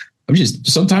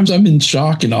 sometimes I'm in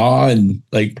shock and awe and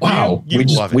like, wow,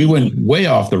 we went way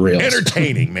off the rails.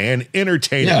 Entertaining, man.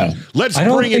 Entertaining. Yeah. I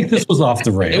don't think this was off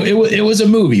the rails. It was a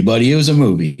movie, buddy. It was a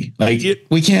movie. Like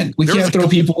we can't throw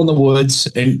people in the woods,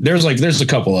 and there's a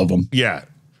couple of them. Yeah.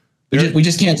 We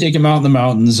just can't take them out in the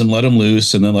mountains and let them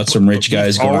loose and then let some rich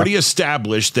guys go. Already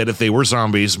established that if they were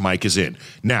zombies, Mike is in.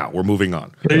 Now we're moving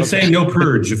on. They're saying no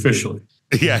purge officially.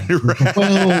 Yeah. Right.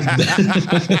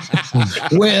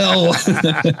 Well.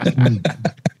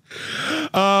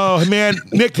 Oh, man.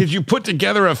 Nick, did you put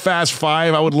together a Fast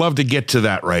Five? I would love to get to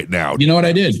that right now. You know what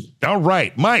I did? All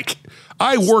right. Mike,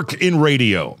 I worked in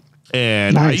radio.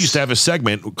 And I used to have a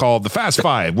segment called the Fast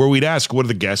Five, where we'd ask one of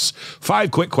the guests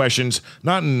 5 quick questions,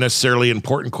 not necessarily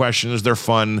important questions. They're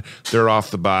fun. They're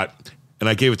off the bat. And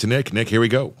I gave it to Nick. Nick, here we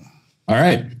go. All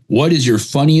right. What is your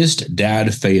funniest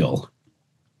dad fail?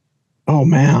 Oh,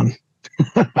 man.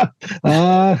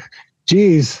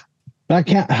 Geez. That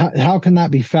can't. How can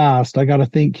that be fast? I got to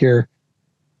think here.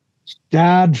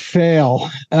 Dad fail.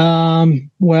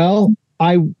 Well,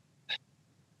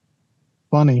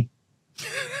 funny.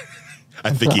 I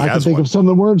think he I has can think one. of some of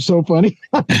the words so funny.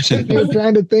 I'm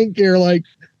trying to think here, like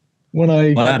when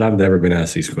Glad I've never been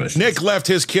asked these questions. Nick left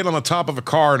his kid on the top of a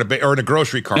car or in a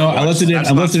grogrocery cart. No, I left it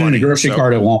in a grocery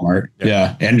cart at Walmart.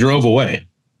 Yeah, and drove away.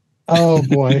 Oh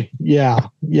boy, yeah.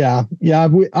 We've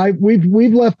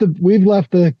left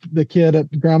the kid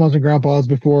at grandma's and grandpa's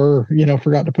before.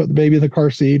 Forgot to put the baby in the car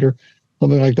seat or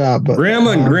something like that. But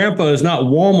grandma and grandpa is not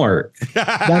Walmart.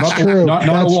 That's true. Not a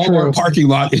Walmart parking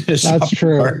lot. That's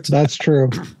true. That's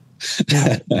true.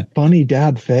 Yeah. Funny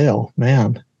dad fail,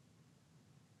 man.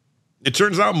 It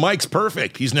turns out Mike's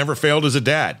perfect. He's never failed as a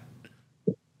dad.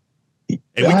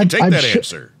 And we can take that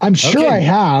answer. I'm sure I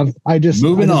have. I just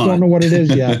don't know what it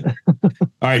is yet. All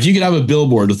right. If you could have a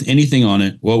billboard with anything on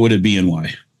it, what would it be and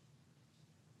why?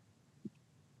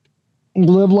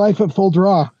 Live life at full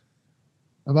draw.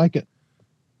 I like it.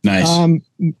 Nice.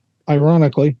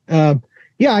 Ironically.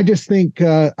 I just think,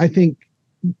 I think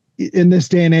in this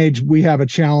day and age, we have a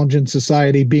challenge in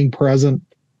society being present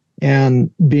and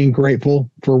being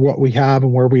grateful for what we have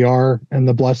and where we are and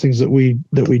the blessings that we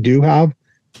do have.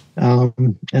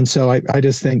 And so I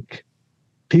just think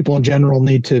people in general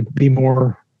need to be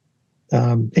more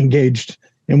engaged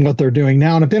in what they're doing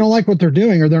now. And if they don't like what they're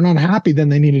doing or they're not happy, then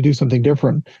they need to do something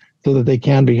different so that they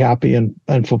can be happy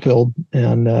and fulfilled.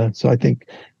 And so I think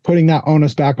putting that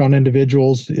onus back on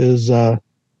individuals is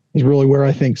really where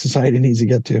I think society needs to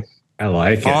get to. I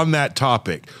like it. On that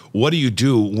topic, what do you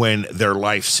do when their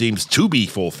life seems to be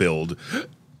fulfilled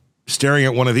staring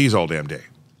at one of these all damn day?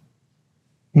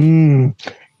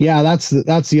 Yeah, that's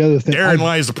the other thing. Therein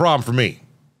lies the problem for me.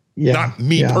 Yeah, not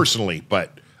me personally,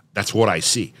 but that's what I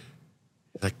see.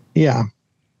 Like, yeah,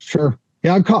 sure.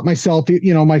 Yeah, I've caught myself.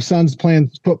 My son's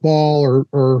playing football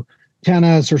or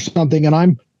tennis or something, and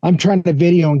I'm trying to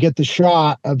video and get the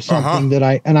shot of something that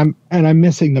I'm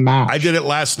missing the match. I did it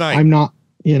last night. I'm not,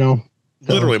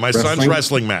 literally my son's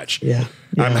wrestling match. Yeah.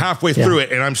 I'm halfway through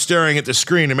it and I'm staring at the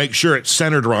screen to make sure it's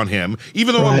centered on him,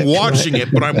 even though I'm watching it,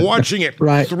 but I'm watching it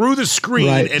through the screen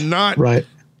and not. Right.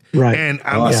 And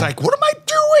I was like, what am I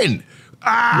doing?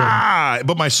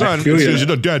 But my son says,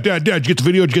 Dad, did you get the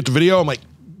video? Did you get the video? I'm like,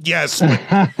 yes.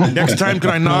 Next time, can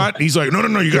I not? He's like,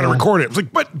 no, you got to record it. I was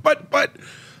like, but.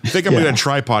 I think I'm going to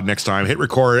tripod next time, hit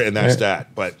record, and that's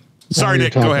that. But sorry,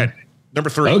 Nick, go ahead.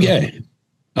 Number 3. Okay.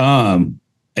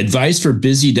 Advice for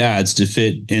busy dads to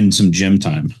fit in some gym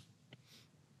time.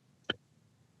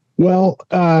 Well,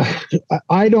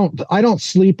 I don't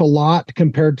sleep a lot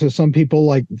compared to some people.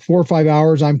 Like 4 or 5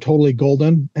 hours, I'm totally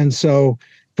golden. And so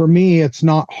for me, it's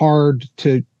not hard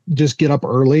to just get up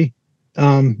early.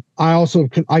 I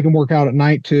can work out at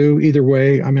night too. Either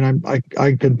way, I mean,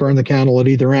 I could burn the candle at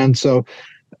either end. So,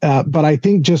 but I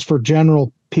think just for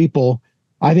general people,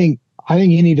 I think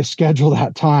you need to schedule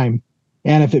that time.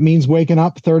 And if it means waking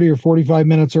up 30 or 45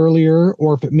 minutes earlier,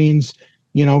 or if it means,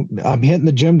 I'm hitting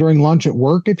the gym during lunch at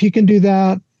work, if you can do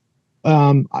that.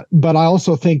 But I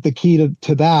also think the key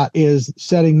to that is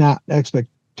setting that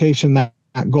expectation, that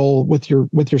goal with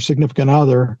your significant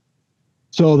other,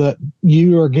 so that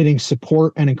you are getting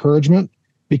support and encouragement.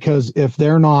 Because if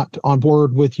they're not on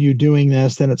board with you doing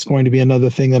this, then it's going to be another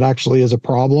thing that actually is a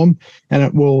problem, and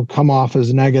it will come off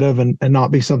as negative and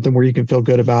not be something where you can feel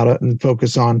good about it and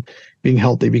focus on being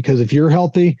healthy. Because if you're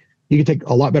healthy, you can take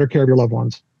a lot better care of your loved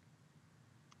ones.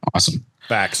 Awesome.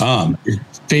 Facts. Your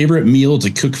favorite meal to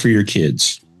cook for your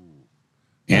kids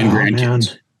and grandkids.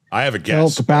 Man. I have a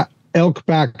guess. Elk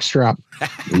backstrap.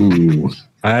 Ooh.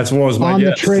 That's what was my on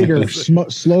guess. the Traeger,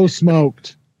 slow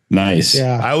smoked. Nice.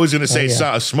 Yeah. I was going to say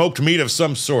smoked meat of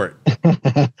some sort.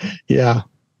 Yeah.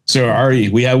 So Ari,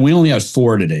 we only had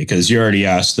 4 today because you already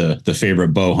asked the favorite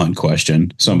bow hunt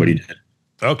question. Somebody did.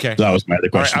 Okay. So that was my other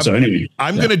question. Right, so anyway,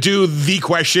 I'm going to do the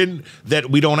question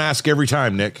that we don't ask every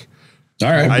time, Nick. All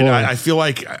right. I feel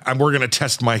like we're going to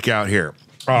test Mike out here.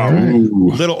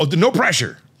 No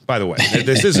pressure, by the way.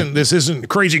 This isn't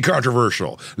crazy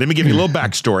controversial. Let me give you a little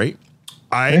backstory.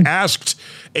 I asked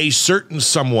a certain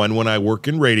someone when I work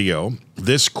in radio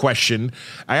this question.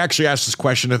 I actually asked this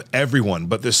question of everyone,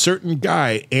 but this certain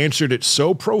guy answered it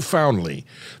so profoundly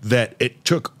that it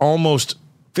took almost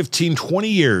 15, 20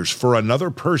 years for another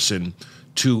person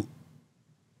to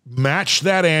match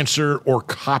that answer or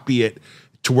copy it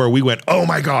to where we went, oh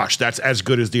my gosh, that's as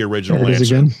good as the original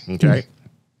answer. Again. Okay.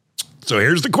 So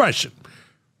here's the question.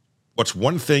 What's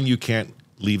one thing you can't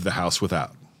leave the house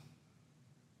without?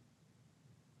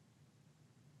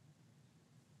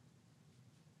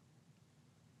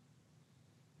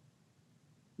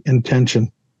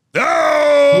 Intention. Oh!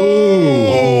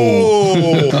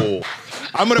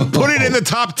 I'm going to put it in the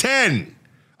top 10.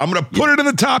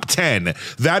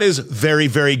 That is very,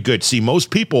 very good. See,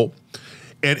 most people,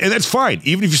 and that's fine.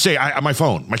 Even if you say, my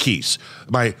phone, my keys,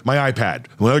 my iPad.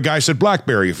 Another guy said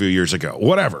BlackBerry a few years ago.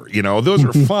 Whatever. Those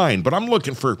are fine. But I'm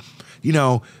looking for,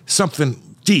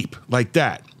 something deep like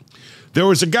that. There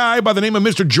was a guy by the name of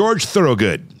Mr. George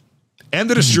Thorogood. And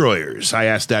the Destroyers. I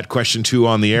asked that question too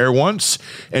on the air once,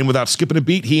 and without skipping a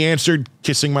beat, he answered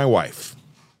kissing my wife.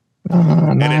 Nice.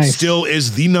 And it still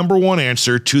is the number one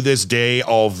answer to this day,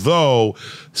 although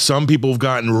some people have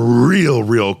gotten real,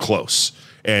 real close.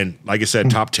 And like I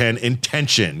said, top 10,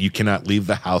 intention. You cannot leave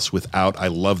the house without. I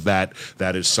love that.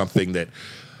 That is something that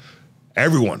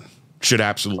everyone should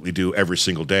absolutely do every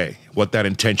single day. What that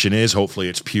intention is, hopefully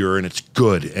it's pure and it's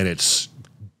good and it's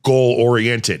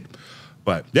goal-oriented.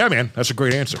 But yeah, man, that's a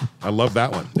great answer. I love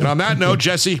that one. And on that note,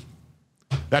 Jesse,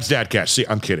 that's Dadcast. See,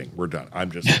 I'm kidding. We're done. I'm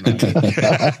just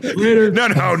Later. No,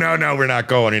 we're not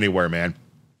going anywhere, man.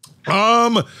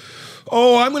 I'm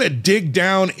going to dig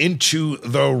down into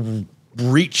the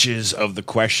reaches of the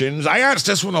questions. I asked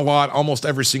this one a lot, almost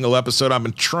every single episode. I've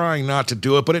been trying not to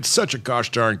do it, but it's such a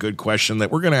gosh darn good question that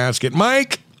we're going to ask it.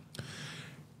 Mike,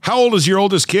 how old is your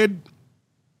oldest kid?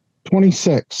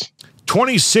 26.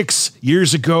 26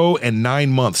 years ago and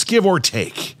 9 months, give or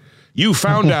take, you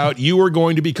found out you were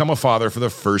going to become a father for the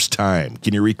first time.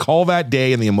 Can you recall that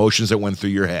day and the emotions that went through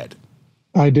your head?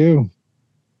 I do.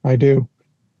 Yeah,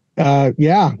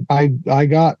 I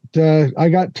got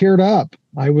teared up.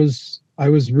 I was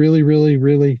really, really,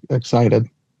 really excited.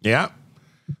 Yeah.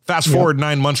 Fast forward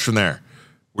 9 months from there.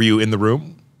 Were you in the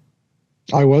room?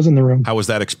 I was in the room. How was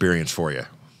that experience for you?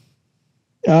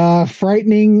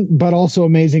 Frightening, but also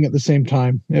amazing at the same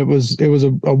time. It was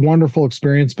a wonderful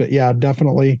experience, but yeah,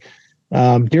 definitely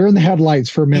deer in the headlights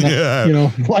for a minute. Yeah.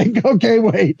 Like, okay,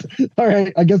 wait. All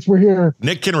right, I guess we're here.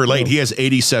 Nick can relate. He has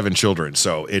 87 children,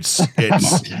 so it's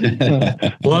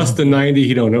plus the 90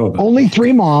 he don't know about. Only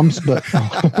 3 moms, but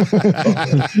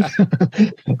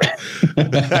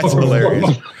that's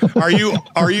hilarious. Are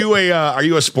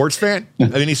you a sports fan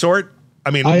of any sort? I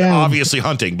mean, obviously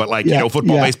hunting, but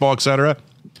football, baseball, etc.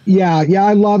 Yeah,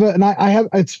 I love it, and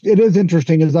it is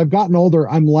interesting as I've gotten older.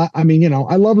 I love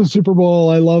the Super Bowl.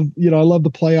 I love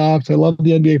the playoffs. I love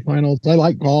the NBA Finals. I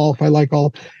like golf.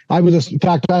 In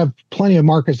fact, I have plenty of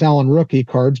Marcus Allen rookie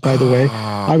cards. By the way,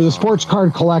 I was a sports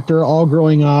card collector all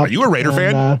growing up. Are you a Raider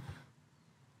fan?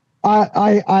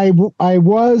 I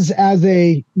was as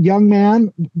a young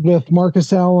man with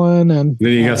Marcus Allen, and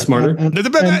then you got smarter.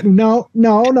 No.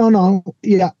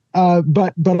 Yeah.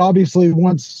 But obviously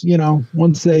once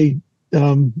they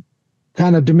kind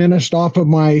of diminished off of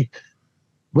my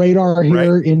radar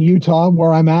here in Utah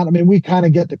where I'm at. I mean, we kind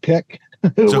of get to pick.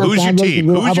 So who's your team?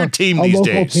 Who's your team these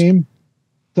days? Team.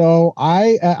 So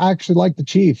I actually like the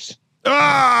Chiefs.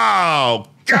 Oh,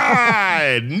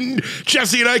 God.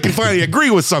 Jesse and I can finally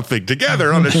agree with something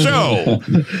together on the show.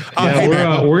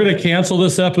 We're going to cancel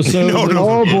this episode.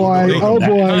 Oh, boy.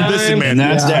 Listen, man.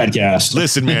 That's Dadcast.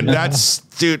 Listen, man.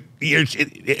 Dude,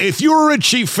 if you were a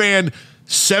Chief fan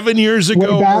 7 years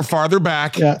ago or farther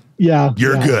back, you're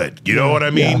good. You know what I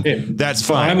mean? That's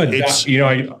fine.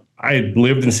 I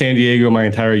lived in San Diego my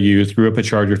entire youth, grew up a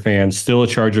Charger fan, still a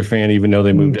Charger fan, even though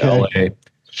they moved to LA.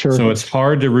 Sure. So it's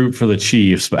hard to root for the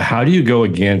Chiefs, but how do you go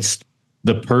against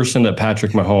the person that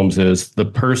Patrick Mahomes is, the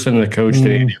person the coach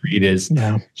that Andy Reid is,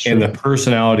 and the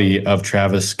personality of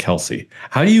Travis Kelce?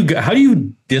 How do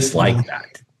you dislike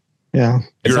that? Yeah.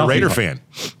 You're a Raider fan.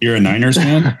 You're a Niners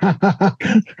fan?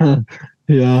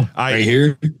 Yeah. Right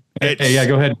here. Hey,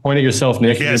 go ahead. Point at yourself,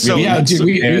 Nick. We have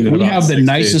the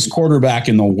nicest quarterback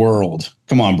in the world.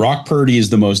 Come on. Brock Purdy is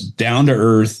the most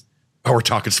down-to-earth, Oh, we're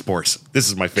talking sports. This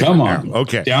is my favorite. Come on. Now.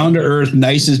 Okay. Down to earth,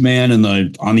 nicest man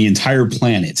on the entire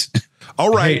planet.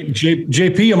 All right. Hey,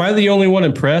 JP, am I the only one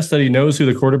impressed that he knows who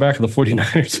the quarterback of the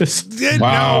 49ers is?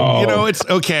 Wow. No, it's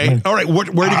okay. All right. Where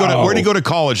do you go to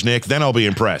college, Nick? Then I'll be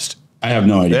impressed. I have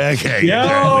no idea. Okay.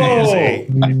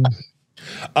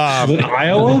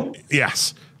 Iowa?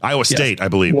 Yes. Iowa State, I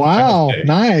believe. Wow.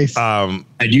 Nice. I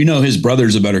do know his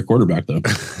brother's a better quarterback, though.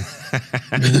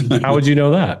 How would you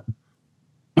know that?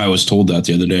 I was told that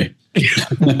the other day.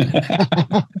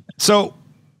 So,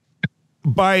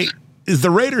 the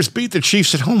Raiders beat the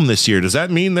Chiefs at home this year. Does that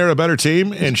mean they're a better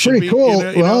team? And should pretty cool.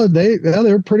 They're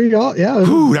pretty.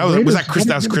 That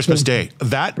was Christmas Day.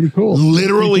 That cool.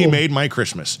 Literally made my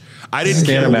Christmas. I didn't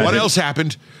care what else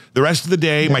happened. The rest of the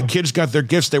day, my kids got their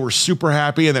gifts. They were super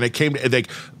happy. And then it came to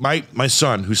my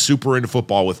son, who's super into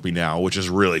football with me now, which is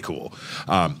really cool.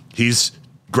 He's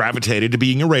gravitated to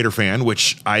being a Raider fan,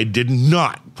 which I did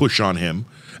not push on him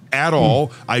at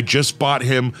all. I just bought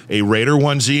him a Raider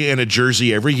onesie and a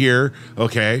jersey every year.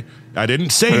 Okay. I didn't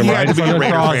say he had to be a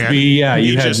Raider fan. Yeah,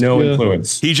 you had no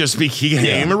influence. He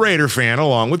became a Raider fan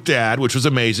along with Dad, which was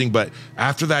amazing. But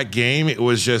after that game, it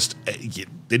was just, it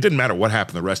didn't matter what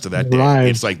happened the rest of that day. Right.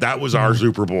 It's like that was our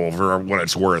Super Bowl for what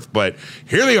it's worth. But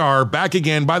here they are back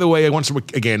again. By the way,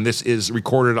 this is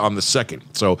recorded on the 2nd.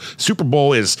 So Super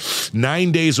Bowl is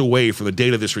 9 days away from the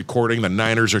date of this recording. The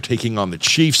Niners are taking on the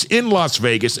Chiefs in Las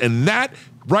Vegas. And that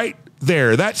right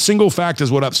there, that single fact is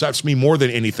what upsets me more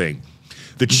than anything.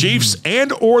 The Chiefs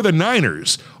and or the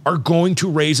Niners are going to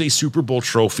raise a Super Bowl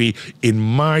trophy in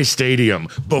my stadium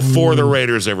before the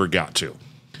Raiders ever got to.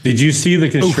 Did you see the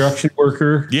construction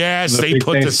worker? Yes, they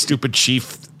put the stupid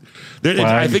Chief.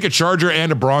 I think a Charger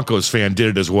and a Broncos fan did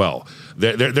it as well.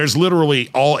 There's literally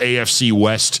all AFC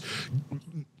West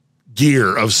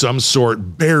gear of some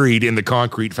sort buried in the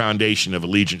concrete foundation of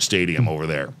Allegiant Stadium over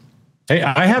there. Hey,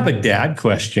 I have a dad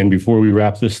question before we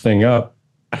wrap this thing up.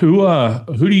 Who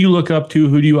do you look up to?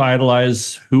 Who do you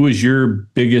idolize? Who is your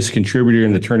biggest contributor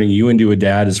into turning you into a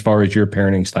dad as far as your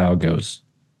parenting style goes?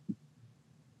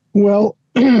 Well,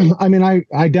 I mean,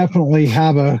 I definitely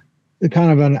have a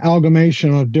kind of an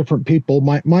amalgamation of different people.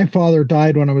 My father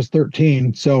died when I was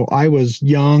 13, so I was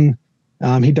young.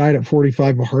 He died at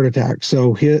 45 of a heart attack.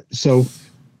 So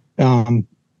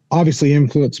obviously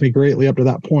influenced me greatly up to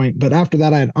that point. But after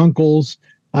that, I had uncles.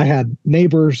 I had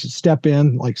neighbors step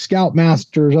in, like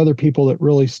scoutmasters, other people that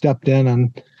really stepped in,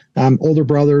 and older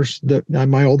brothers.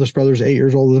 My oldest brother's 8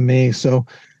 years older than me, so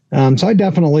I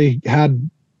definitely had.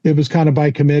 It was kind of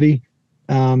by committee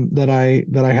that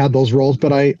I had those roles.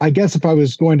 But I guess if I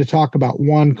was going to talk about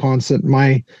one constant,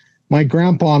 my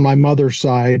grandpa on my mother's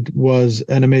side was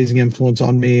an amazing influence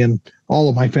on me and all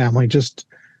of my family. Just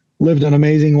lived an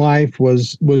amazing life.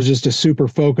 Was just a super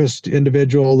focused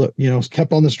individual that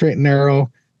kept on the straight and narrow.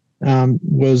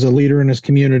 Was a leader in his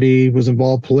community, was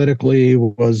involved politically, he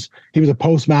was a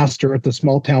postmaster at the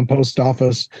small town post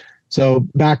office. So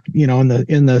back, in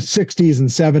the 60s and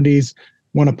 70s,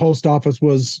 when a post office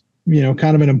was,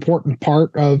 kind of an important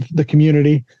part of the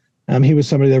community, he was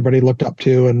somebody that everybody looked up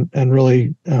to and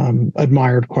really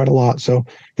admired quite a lot. So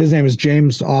his name is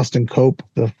James Austin Cope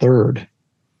III.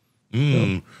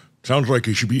 Sounds like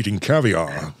he should be eating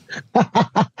caviar.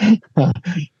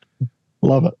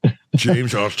 Love it.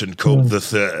 James Austin Cope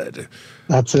III.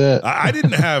 That's it. I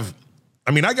didn't have,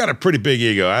 I got a pretty big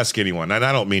ego. Ask anyone. And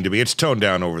I don't mean to be. It's toned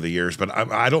down over the years, but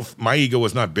my ego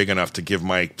was not big enough to give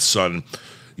my son,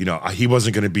 he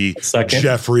wasn't going to be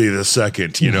Jeffrey the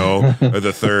second, or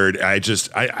the third. I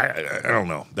don't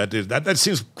know. That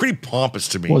seems pretty pompous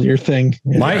to me. Well, your thing.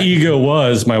 Yeah. My ego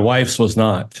was, my wife's was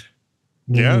not.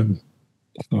 Yeah.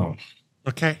 Oh.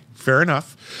 Okay, fair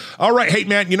enough. All right, hey,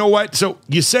 man, you know what? So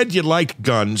you said you like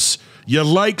guns. You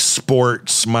like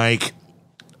sports, Mike.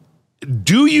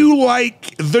 Do you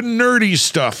like the nerdy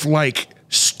stuff like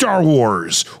Star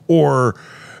Wars or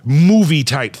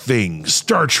movie-type things?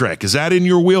 Star Trek, is that in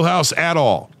your wheelhouse at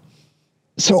all?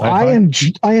 So I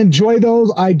enjoy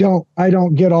those. I don't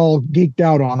get all geeked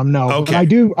out on them. No, okay. I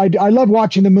do. I love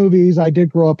watching the movies. I did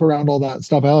grow up around all that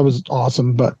stuff. That was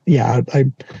awesome. But yeah,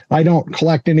 I don't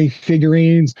collect any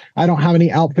figurines. I don't have any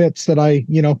outfits that I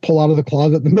pull out of the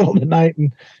closet in the middle of the night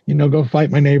and go fight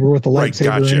my neighbor with a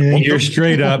lightsaber. Gotcha. Well, you're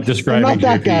straight up describing I'm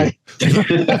not that guy.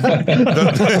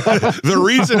 The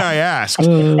reason I asked,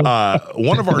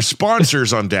 one of our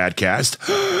sponsors on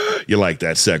Dadcast, you like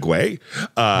that segue?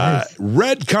 Nice.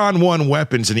 Redcon One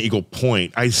Weapons in Eagle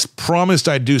Point. I promised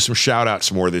I'd do some shout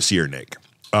outs more this year, Nick.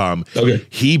 Okay.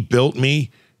 He built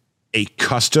me a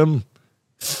custom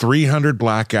 300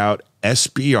 blackout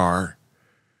SBR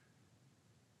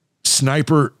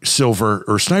sniper silver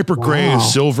or sniper gray and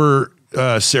silver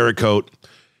Cerakote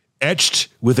etched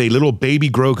with a little baby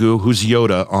Grogu who's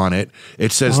Yoda on it.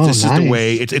 It says this is the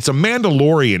way. It's a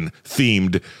Mandalorian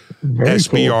themed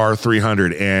SBR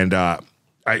 300, and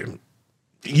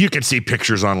you can see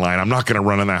pictures online. I'm not going to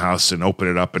run in the house and open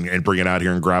it up and bring it out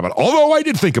here and grab it. Although I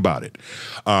did think about it,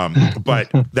 but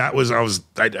that was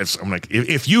I'm like,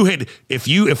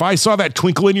 if I saw that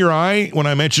twinkle in your eye when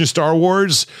I mentioned Star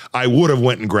Wars, I would have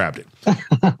went and grabbed it.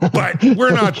 But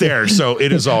we're not there, so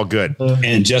it is all good.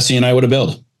 And Jesse and I would have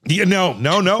built. Yeah, no,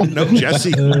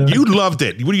 Jesse, you loved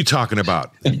it. What are you talking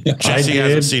about? Jesse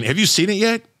hasn't seen it. Have you seen it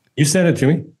yet? You sent it to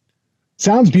me.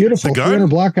 Sounds beautiful. 300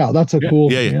 blackout. That's a cool.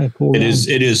 Cool.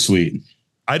 It is sweet.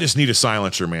 I just need a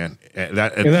silencer, man. And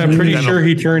I'm pretty sure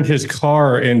he turned his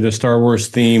car into Star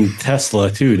Wars themed Tesla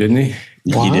too, didn't he?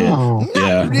 Wow. He did.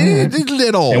 Yeah.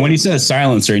 Little. And when he says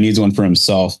silencer, he needs one for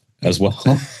himself as well.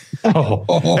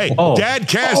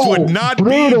 Dadcast would not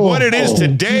be what it is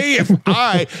today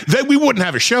then we wouldn't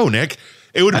have a show, Nick.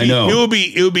 It would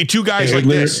be two guys like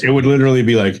this. It would literally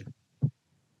be like,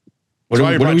 what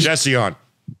are Jesse on?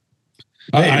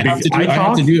 I have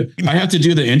to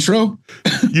do the intro.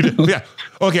 You do? Yeah.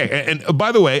 Okay. And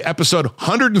by the way, episode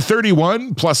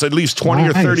 131 plus at least 20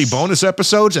 or 30 bonus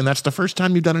episodes. And that's the first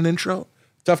time you've done an intro.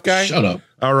 Tough guy. Shut up.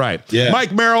 All right. Yeah.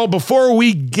 Mike Merrill, before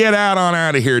we get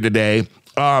out of here today,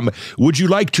 would you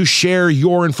like to share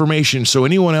your information so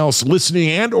anyone else listening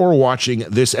and or watching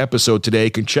this episode today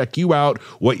can check you out,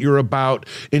 what you're about,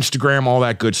 Instagram, all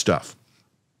that good stuff?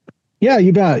 Yeah,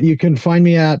 you bet. You can find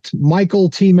me at Michael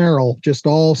T. Merrill, just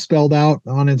all spelled out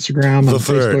on Instagram and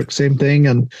Facebook, same thing.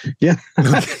 And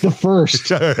the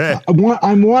first.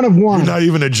 I'm one of one. You're not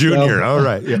even a junior. So, all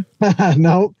right. Yeah.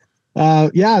 No.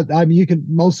 You can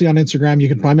mostly on Instagram. You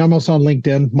can find me. I'm also on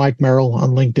LinkedIn, Mike Merrill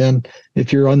on LinkedIn.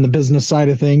 If you're on the business side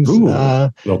of things,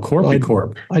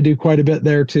 corp. I do quite a bit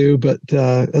there too, but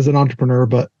as an entrepreneur.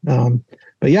 But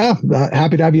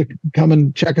happy to have you come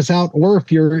and check us out. Or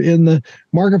if you're in the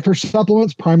market for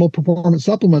supplements, Primal Performance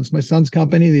Supplements, my son's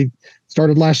company. They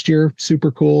started last year.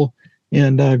 Super cool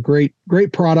and great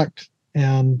product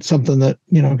and something that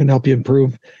can help you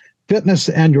improve fitness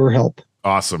and your health.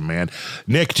 Awesome, man.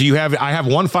 Nick, I have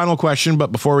one final question,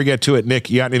 but before we get to it, Nick,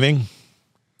 you got anything?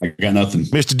 I got nothing.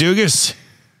 Mr. Dugas?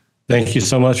 Thank you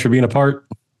so much for being a part.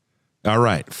 All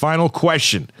right. Final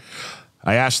question.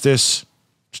 I asked this.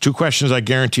 There's two questions I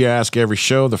guarantee I ask every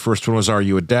show. The first one was, are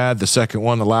you a dad? The second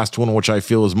one, the last one, which I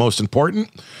feel is most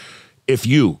important. If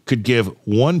you could give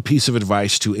one piece of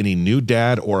advice to any new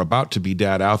dad or about to be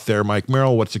dad out there, Mike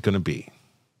Merrill, what's it going to be?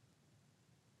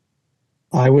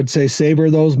 I would say savor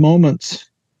those moments.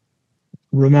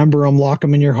 Remember them, lock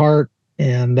them in your heart,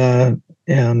 and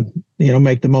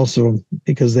make the most of them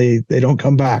because they don't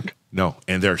come back. No,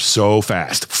 and they're so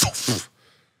fast.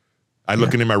 I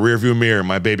looking in my rearview mirror,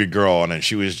 my baby girl, and then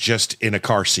she was just in a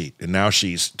car seat, and now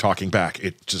she's talking back.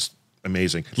 It's just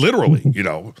amazing. Literally,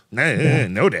 no,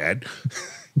 Dad.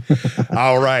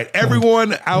 All right.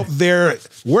 Everyone out there,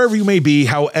 wherever you may be,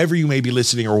 however you may be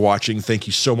listening or watching, thank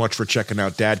you so much for checking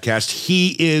out Dadcast.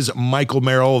 He is Michael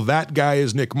Merrill. That guy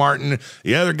is Nick Martin.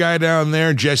 The other guy down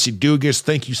there, Jesse Dugas.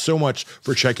 Thank you so much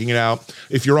for checking it out.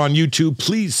 If you're on YouTube,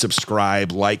 please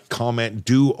subscribe, like, comment,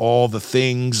 do all the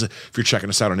things. If you're checking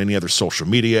us out on any other social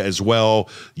media as well,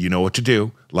 you know what to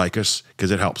do. Like us,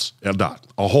 because it helps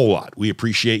a whole lot. We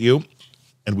appreciate you,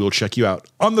 and we'll check you out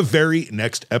on the very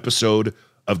next episode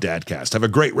of Dadcast. Have a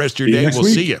great rest of your day. We'll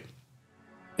see you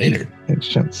later. Thanks,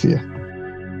 Chuck. See ya.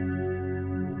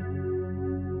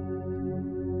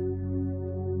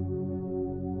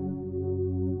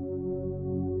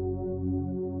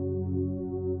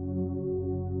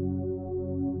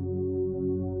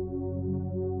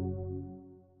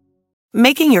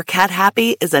 Making your cat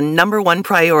happy is a #1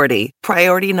 priority.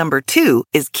 Priority #2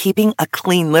 is keeping a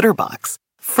clean litter box.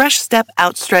 Fresh Step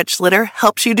Outstretch Litter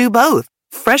helps you do both.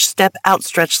 Fresh Step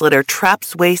Outstretch Litter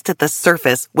traps waste at the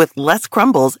surface with less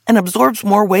crumbles and absorbs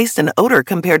more waste and odor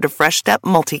compared to Fresh Step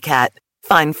Multicat.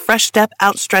 Find Fresh Step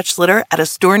Outstretch Litter at a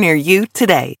store near you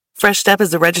today. Fresh Step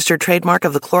is a registered trademark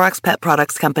of the Clorox Pet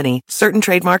Products Company. Certain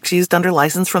trademarks used under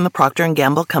license from the Procter &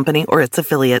 Gamble Company or its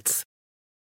affiliates.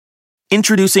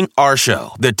 Introducing our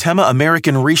show, the Tema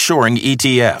American Reshoring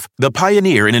ETF, the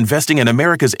pioneer in investing in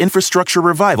America's infrastructure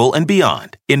revival and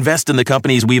beyond. Invest in the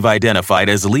companies we've identified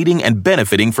as leading and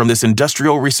benefiting from this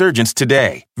industrial resurgence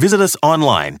today. Visit us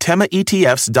online,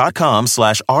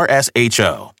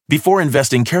 temaetfs.com/RSHO. Before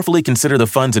investing, carefully consider the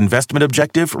fund's investment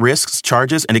objective, risks,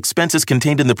 charges, and expenses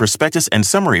contained in the prospectus and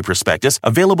summary prospectus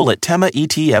available at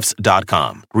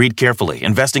temaetfs.com. Read carefully.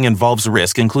 Investing involves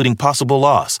risk, including possible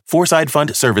loss. Foreside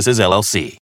Fund Services,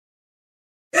 LLC.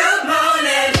 Good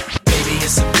morning. Baby,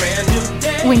 it's a brand new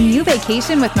day. When you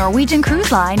vacation with Norwegian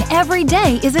Cruise Line, every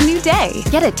day is a new day.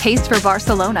 Get a taste for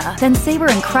Barcelona, then savor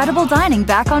incredible dining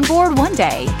back on board one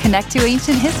day. Connect to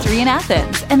ancient history in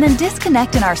Athens, and then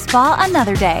disconnect in our spa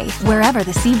another day. Wherever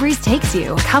the sea breeze takes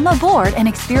you, come aboard and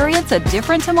experience a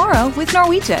different tomorrow with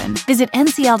Norwegian. Visit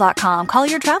ncl.com, call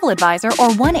your travel advisor, or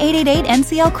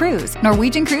 1-888-NCL-CRUISE.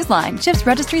 Norwegian Cruise Line. Ships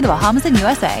registry the Bahamas and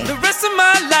USA. The rest of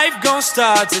my life gon'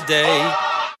 start today.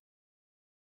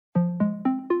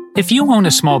 If you own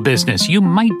a small business, you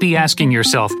might be asking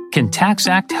yourself, can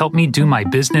TaxAct help me do my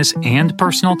business and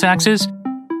personal taxes?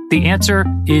 The answer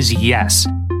is yes.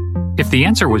 If the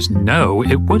answer was no,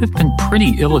 it would have been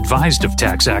pretty ill-advised of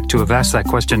TaxAct to have asked that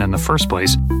question in the first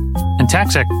place. And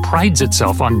TaxAct prides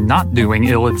itself on not doing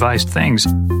ill-advised things.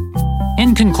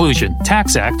 In conclusion,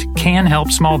 TaxAct can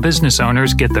help small business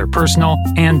owners get their personal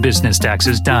and business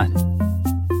taxes done.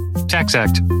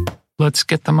 TaxAct, let's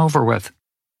get them over with.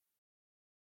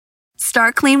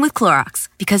 Start clean with Clorox,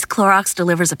 because Clorox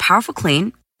delivers a powerful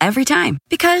clean every time.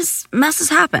 Because messes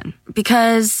happen.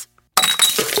 Because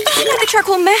the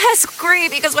charcoal mask. Great,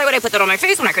 because why would I put that on my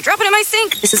face when I could drop it in my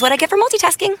sink? This is what I get for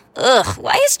multitasking. Ugh,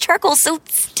 why is charcoal so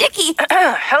sticky?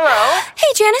 Hello?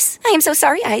 Hey, Janice. I am so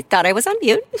sorry. I thought I was on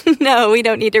mute. No, we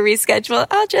don't need to reschedule.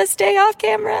 I'll just stay off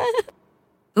camera.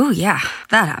 Ooh, yeah,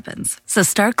 that happens. So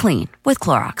start clean with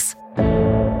Clorox.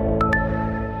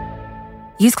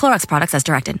 Use Clorox products as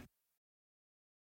directed.